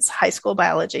science, high school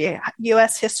biology,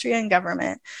 U.S. history and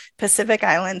government, Pacific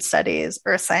Island studies,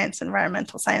 earth science,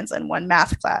 environmental science, and one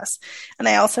math class. And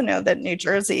I also know that New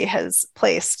Jersey has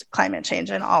placed climate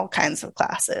change in all kinds of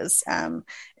classes.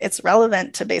 It's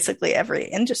relevant to basically every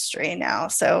industry now.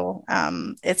 So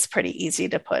it's pretty easy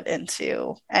to put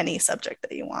into any subject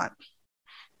that you want.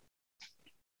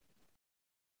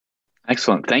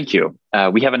 Excellent. Thank you.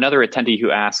 We have another attendee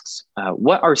who asks,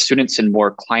 what are students in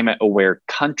more climate-aware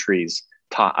countries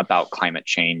taught about climate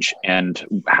change, and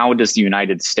how does the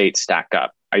United States stack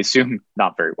up? I assume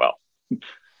not very well.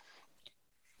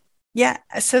 Yeah,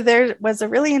 so there was a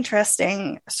really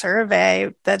interesting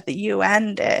survey that the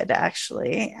UN did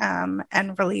actually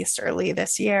and released early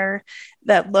this year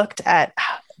that looked at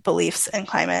beliefs in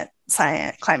climate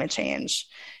science, climate change,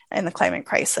 and the climate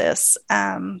crisis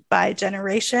by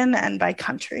generation and by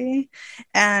country.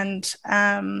 And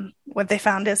what they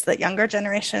found is that younger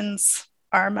generations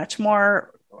are much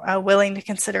more willing to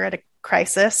consider it a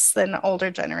crisis than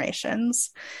older generations,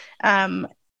 no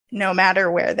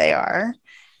matter where they are.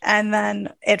 And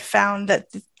then it found that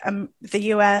in the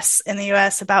US,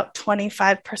 about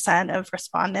 25% of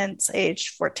respondents aged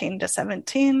 14 to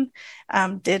 17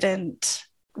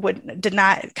 did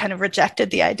not kind of rejected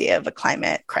the idea of a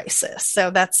climate crisis. So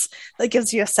that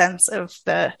gives you a sense of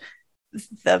the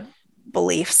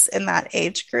beliefs in that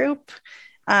age group.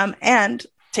 And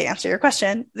to answer your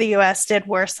question, the US did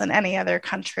worse than any other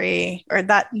country, or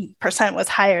that percent was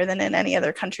higher than in any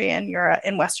other country in Europe,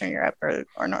 in Western Europe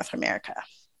or North America.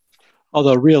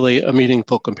 Although really a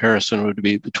meaningful comparison would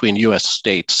be between US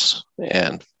states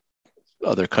and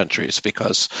other countries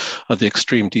because of the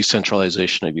extreme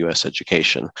decentralization of U.S.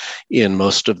 education. In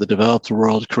most of the developed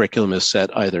world, curriculum is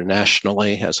set either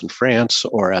nationally, as in France,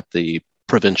 or at the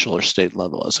provincial or state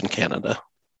level, as in Canada.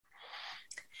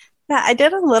 Yeah, I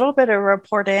did a little bit of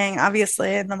reporting,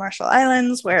 obviously, in the Marshall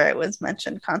Islands, where it was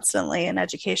mentioned constantly in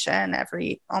education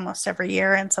almost every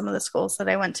year in some of the schools that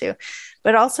I went to,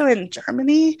 but also in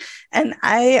Germany. And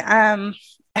I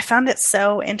found it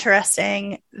so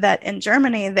interesting that in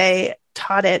Germany, they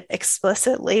taught it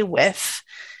explicitly with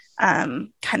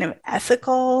kind of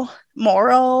ethical,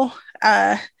 moral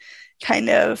kind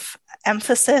of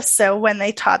emphasis. So when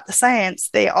they taught the science,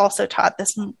 they also taught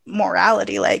this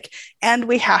morality, and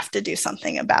we have to do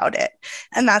something about it.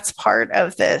 And that's part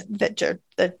of the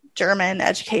German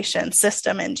education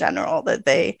system in general, that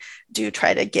they do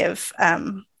try to give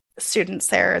students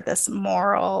there this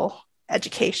moral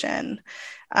education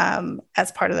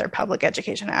as part of their public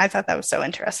education. And I thought that was so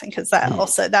interesting because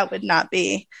that would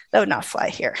not fly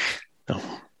here. No.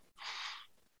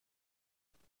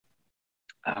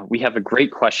 We have a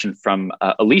great question from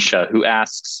Alicia, who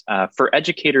asks, for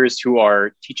educators who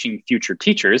are teaching future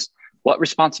teachers, what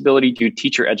responsibility do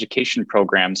teacher education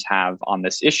programs have on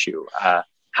this issue?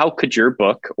 How could your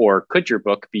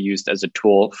book be used as a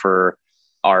tool for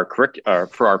our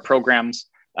programs?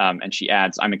 And she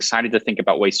adds, I'm excited to think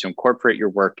about ways to incorporate your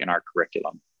work in our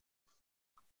curriculum.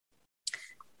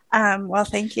 Well,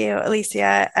 thank you,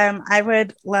 Alicia. I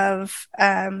would love,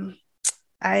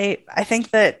 I think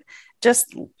that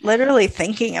just literally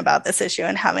thinking about this issue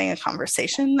and having a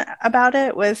conversation about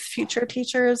it with future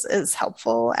teachers is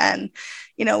helpful. And,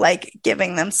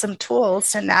 giving them some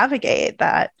tools to navigate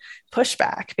that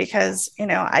pushback, because,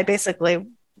 I basically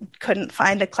couldn't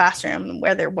find a classroom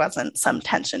where there wasn't some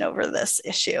tension over this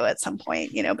issue at some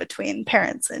point, between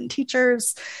parents and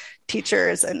teachers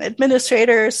and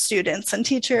administrators, students and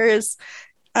teachers.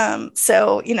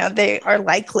 So, they are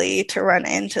likely to run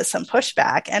into some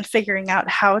pushback, and figuring out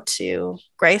how to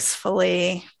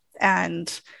gracefully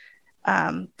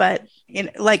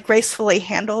gracefully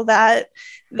handle that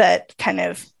kind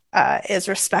of is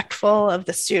respectful of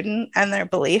the student and their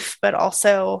belief, but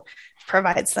also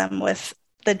provides them with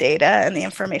the data and the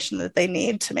information that they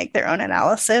need to make their own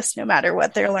analysis, no matter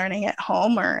what they're learning at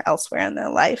home or elsewhere in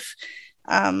their life.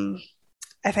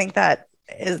 I think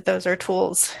those are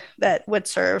tools that would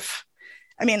serve,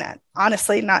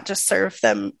 honestly, not just serve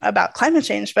them about climate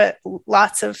change, but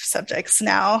lots of subjects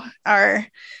now are,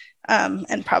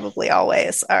 and probably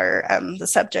always are, the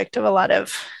subject of a lot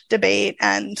of debate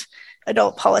and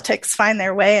adult politics find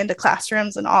their way into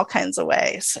classrooms in all kinds of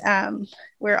ways.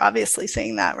 We're obviously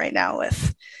seeing that right now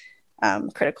with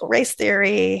critical race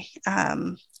theory,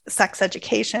 sex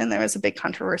education. There was a big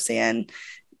controversy in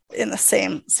the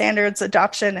same standards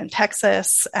adoption in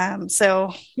Texas.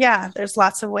 So yeah, there's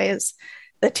lots of ways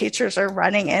that teachers are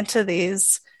running into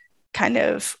these kind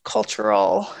of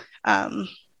cultural,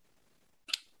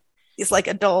 these like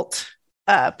adult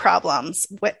problems.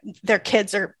 Their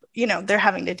kids are, they're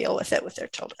having to deal with it with their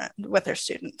children, with their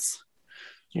students.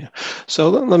 Yeah. So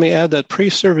let me add that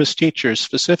pre-service teachers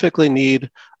specifically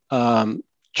need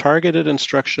targeted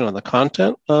instruction on the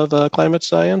content of climate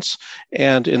science,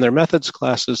 and in their methods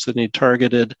classes, they need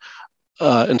targeted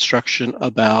instruction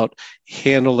about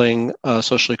handling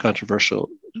socially controversial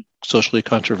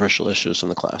issues in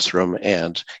the classroom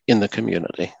and in the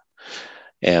community.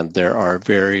 And there are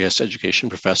various education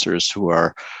professors who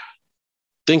are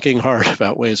thinking hard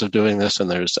about ways of doing this, and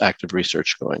there's active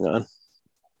research going on.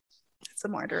 It's a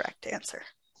more direct answer.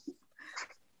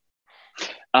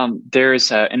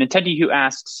 There's an attendee who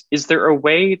asks, is there a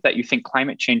way that you think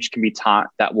climate change can be taught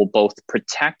that will both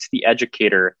protect the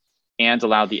educator and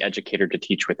allow the educator to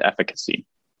teach with efficacy?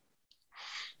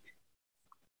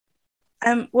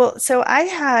 Well, so I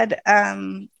had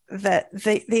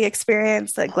the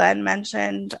experience that Glenn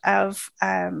mentioned of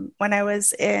when I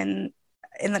was in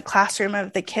the classroom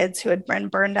of the kids who had been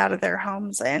burned out of their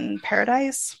homes in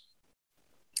Paradise.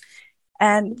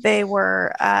 And they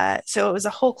were, so it was a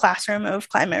whole classroom of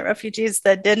climate refugees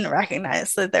that didn't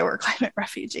recognize that they were climate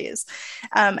refugees.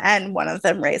 And one of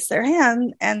them raised their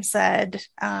hand and said,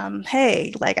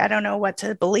 hey, I don't know what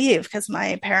to believe because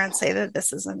my parents say that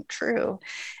this isn't true.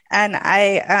 And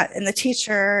and the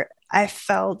teacher, I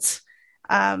felt,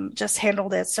 just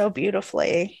handled it so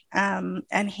beautifully.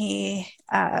 And he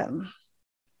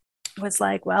was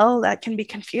like, well, that can be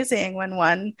confusing when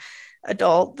one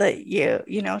adult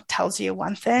that tells you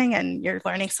one thing and you're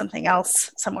learning something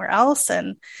else somewhere else,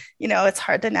 and it's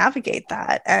hard to navigate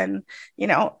that. And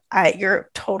you're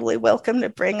totally welcome to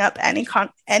bring up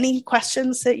any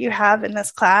questions that you have in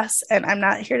this class, and I'm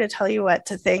not here to tell you what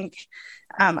to think.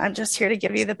 I'm just here to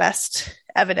give you the best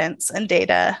evidence and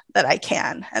data that I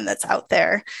can and that's out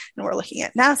there. And we're looking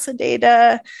at NASA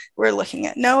data, we're looking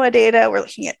at NOAA data, we're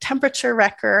looking at temperature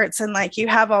records, and you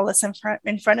have all this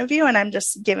in front of you, and I'm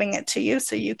just giving it to you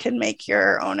so you can make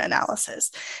your own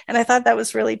analysis. And I thought that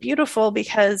was really beautiful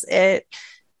because it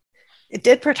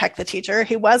did protect the teacher.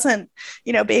 He wasn't,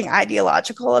 being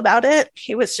ideological about it.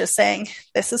 He was just saying,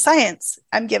 this is science.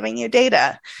 I'm giving you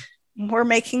data. We're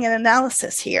making an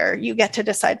analysis here. You get to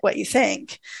decide what you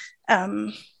think.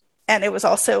 And it was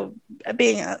also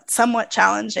being somewhat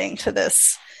challenging to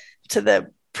the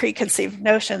preconceived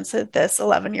notions that this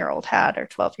 11-year-old had or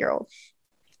 12-year-old.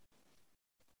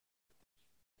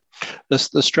 The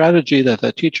strategy that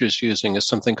the teacher is using is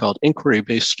something called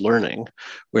inquiry-based learning,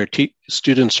 where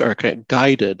students are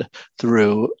guided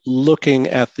through looking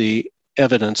at the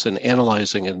evidence and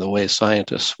analyzing in the way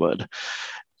scientists would.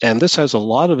 And this has a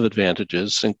lot of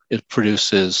advantages. It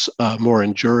produces more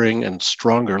enduring and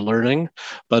stronger learning,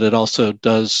 but it also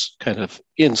does kind of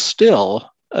instill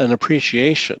an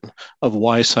appreciation of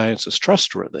why science is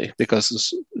trustworthy,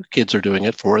 because kids are doing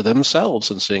it for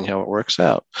themselves and seeing how it works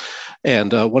out.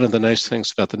 And one of the nice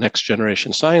things about the next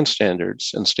generation science standards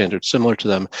and standards similar to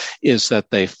them is that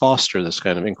they foster this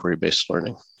kind of inquiry-based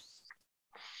learning.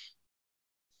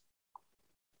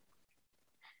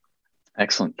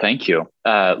 Excellent. Thank you.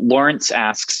 Lawrence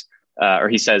asks, or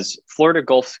he says, Florida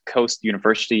Gulf Coast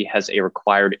University has a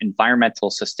required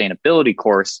environmental sustainability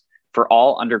course for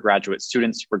all undergraduate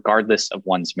students, regardless of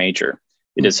one's major.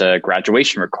 It is a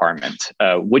graduation requirement.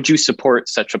 Would you support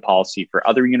such a policy for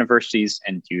other universities,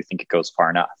 and do you think it goes far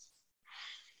enough?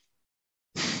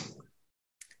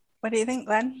 What do you think,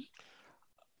 Glenn?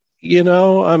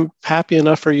 I'm happy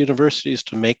enough for universities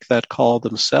to make that call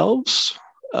themselves.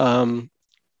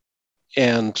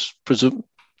 And presume,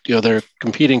 they're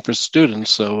competing for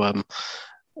students. So,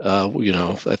 I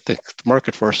think the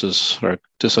market forces are,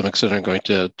 to some extent, are going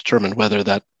to determine whether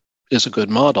that is a good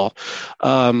model.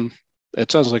 It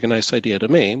sounds like a nice idea to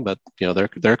me, but, there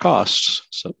are costs.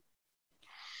 So.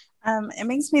 It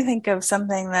makes me think of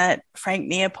something that Frank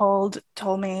Neopold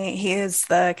told me. He is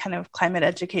the kind of climate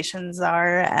education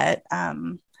czar at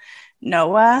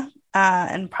NOAA.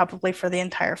 And probably for the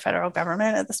entire federal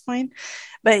government at this point.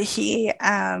 But he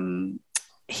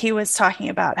was talking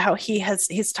about how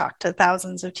he's talked to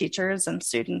thousands of teachers and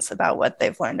students about what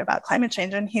they've learned about climate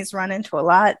change. And he's run into a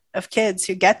lot of kids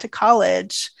who get to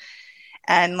college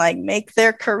and like make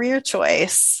their career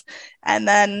choice. And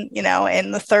then, you know,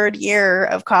 in the third year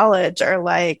of college are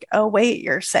like, oh, wait,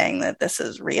 you're saying that this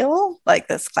is real, like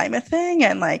this climate thing.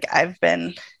 And like, I've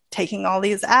been taking all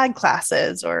these ag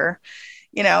classes, or,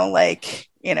 you know, like,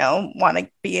 you know, want to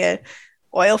be a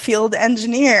oil field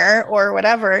engineer or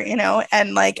whatever, you know,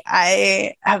 and like,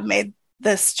 I have made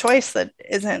this choice that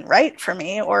isn't right for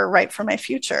me or right for my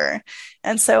future.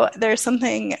 And so there's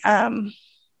something,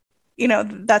 you know,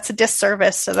 that's a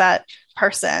disservice to that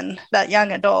person, that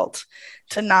young adult,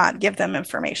 to not give them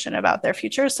information about their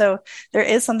future. So there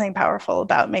is something powerful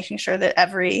about making sure that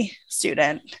every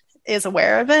student is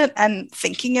aware of it and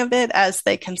thinking of it as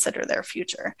they consider their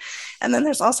future. And then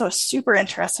there's also a super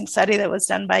interesting study that was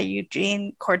done by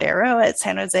Eugene Cordero at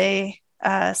San Jose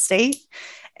State.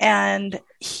 And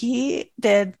they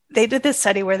did this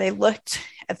study where they looked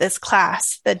at this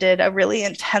class that did a really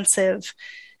intensive,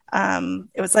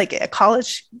 it was like a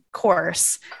college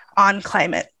course on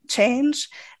climate change,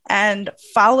 and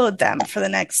followed them for the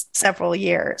next several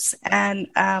years. And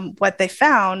what they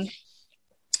found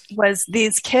was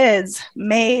these kids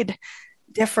made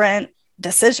different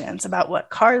decisions about what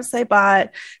cars they bought,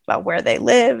 about where they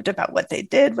lived, about what they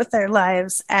did with their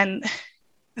lives. And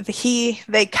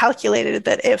they calculated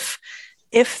that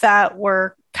if that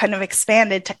were kind of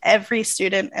expanded to every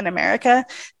student in America,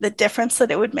 the difference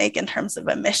that it would make in terms of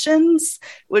emissions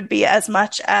would be as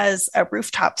much as a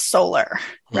rooftop solar,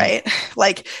 right?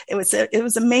 Like it was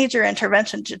a major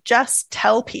intervention to just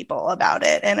tell people about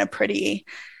it in a pretty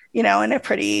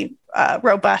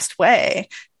robust way.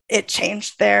 It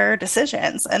changed their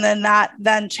decisions, and then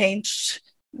that changed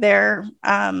their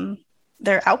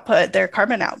output, their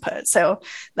carbon output. So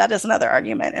that is another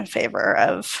argument in favor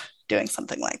of doing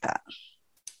something like that.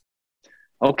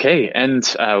 Okay, and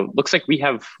looks like we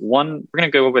have we're going to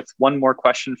go with one more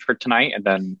question for tonight and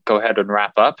then go ahead and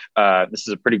wrap up. This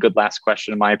is a pretty good last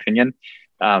question, in my opinion.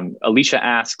 Alicia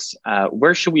asks,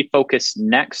 where should we focus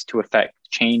next to affect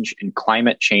change in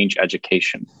climate change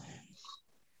education?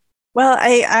 Well,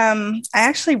 I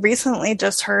actually recently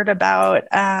just heard about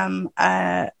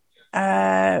a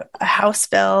House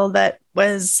bill that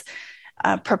was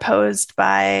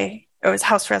it was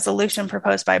House resolution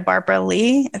proposed by Barbara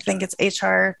Lee. I think it's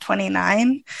HR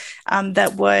 29,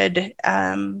 that would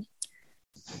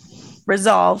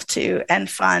resolve to and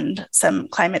fund some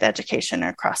climate education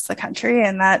across the country.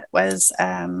 And that was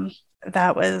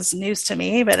news to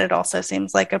me, but it also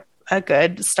seems like a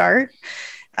good start.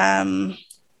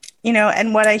 You know,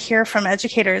 and what I hear from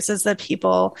educators is that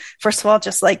people, first of all,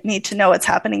 just like need to know what's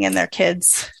happening in their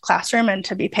kids' classroom and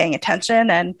to be paying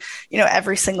attention. And, you know,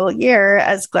 every single year,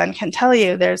 as Glenn can tell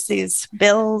you, there's these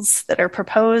bills that are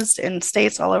proposed in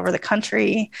states all over the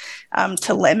country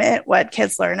to limit what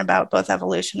kids learn about both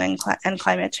evolution and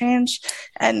climate change.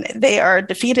 And they are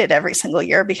defeated every single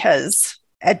year because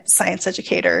science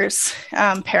educators,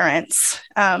 parents,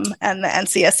 and the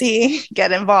NCSE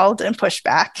get involved and push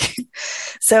back.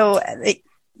 So,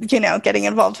 getting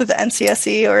involved with the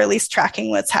NCSE, or at least tracking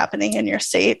what's happening in your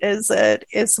state,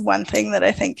 is one thing that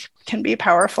I think can be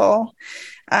powerful.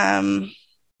 And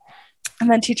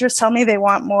then teachers tell me they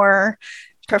want more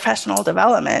professional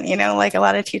development. You know, like a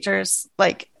lot of teachers,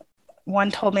 like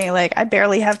one told me, like, I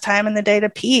barely have time in the day to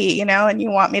pee, you know, and you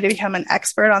want me to become an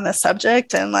expert on the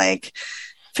subject and like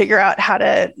figure out how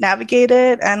to navigate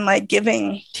it. And like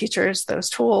giving teachers those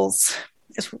tools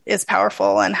is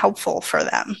powerful and helpful for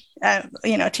them.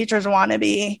 Teachers want to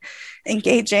be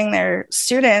engaging their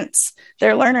students,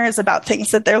 their learners, about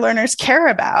things that their learners care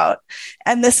about.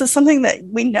 And this is something that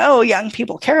we know young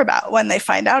people care about when they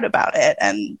find out about it,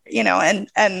 and,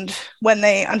 and when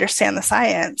they understand the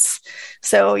science.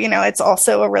 So, it's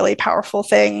also a really powerful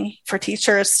thing for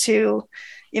teachers to,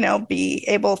 be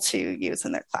able to use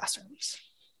in their classrooms.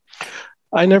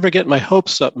 I never get my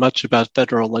hopes up much about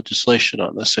federal legislation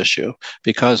on this issue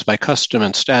because by custom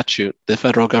and statute, the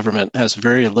federal government has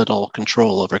very little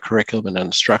control over curriculum and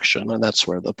instruction, and that's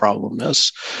where the problem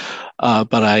is.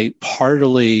 But I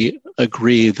heartily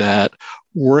agree that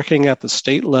working at the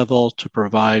state level to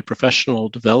provide professional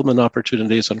development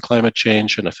opportunities on climate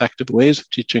change and effective ways of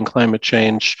teaching climate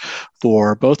change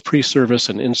for both pre-service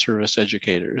and in-service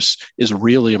educators is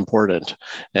really important.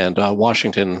 And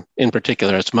Washington, in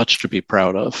particular, has much to be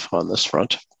proud of on this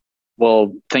front.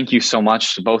 Well, thank you so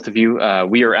much to both of you.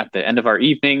 We are at the end of our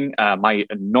evening. My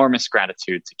enormous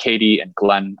gratitude to Katie and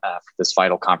Glenn for this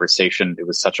vital conversation. It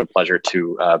was such a pleasure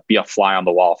to be a fly on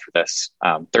the wall for this.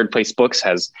 Third Place Books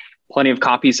has plenty of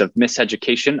copies of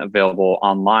Miseducation available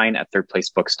online at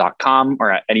thirdplacebooks.com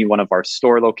or at any one of our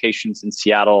store locations in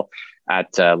Seattle.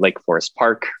 at Lake Forest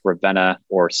Park, Ravenna,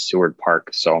 or Seward Park.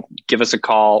 So give us a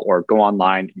call or go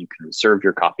online and you can reserve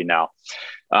your copy now.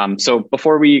 So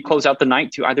before we close out the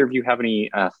night, do either of you have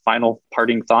any final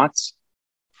parting thoughts?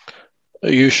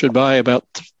 You should buy about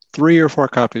 3 or 4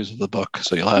 copies of the book,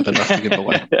 so you'll have enough to give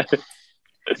away.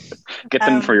 Get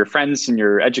them for your friends and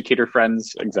your educator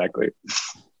friends. Exactly.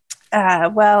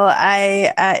 Well,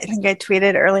 I think I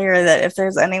tweeted earlier that if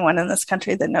there's anyone in this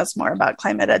country that knows more about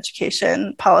climate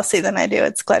education policy than I do,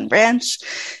 it's Glenn Branch.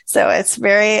 So it's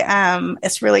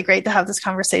really great to have this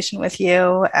conversation with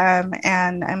you.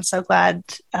 And I'm so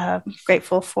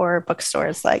grateful for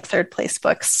bookstores like Third Place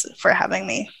Books for having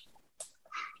me.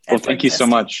 Well, thank you so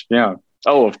much. Yeah.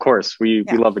 Oh, of course. We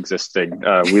love existing.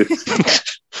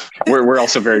 We're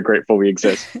also very grateful we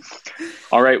exist.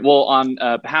 All right. Well, on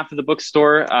behalf of the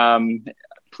bookstore,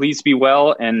 please be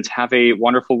well and have a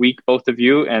wonderful week, both of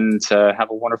you, and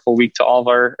have a wonderful week to all of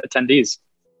our attendees.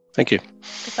 Thank you.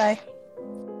 Goodbye.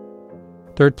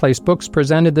 Third Place Books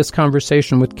presented this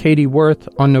conversation with Katie Wirth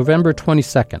on November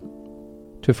 22nd.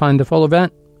 To find the full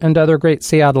event and other great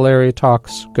Seattle area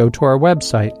talks, go to our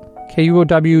website,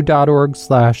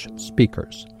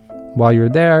 kuow.org/speakers. While you're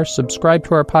there, subscribe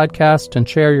to our podcast and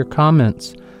share your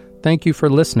comments. Thank you for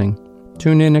listening.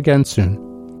 Tune in again soon.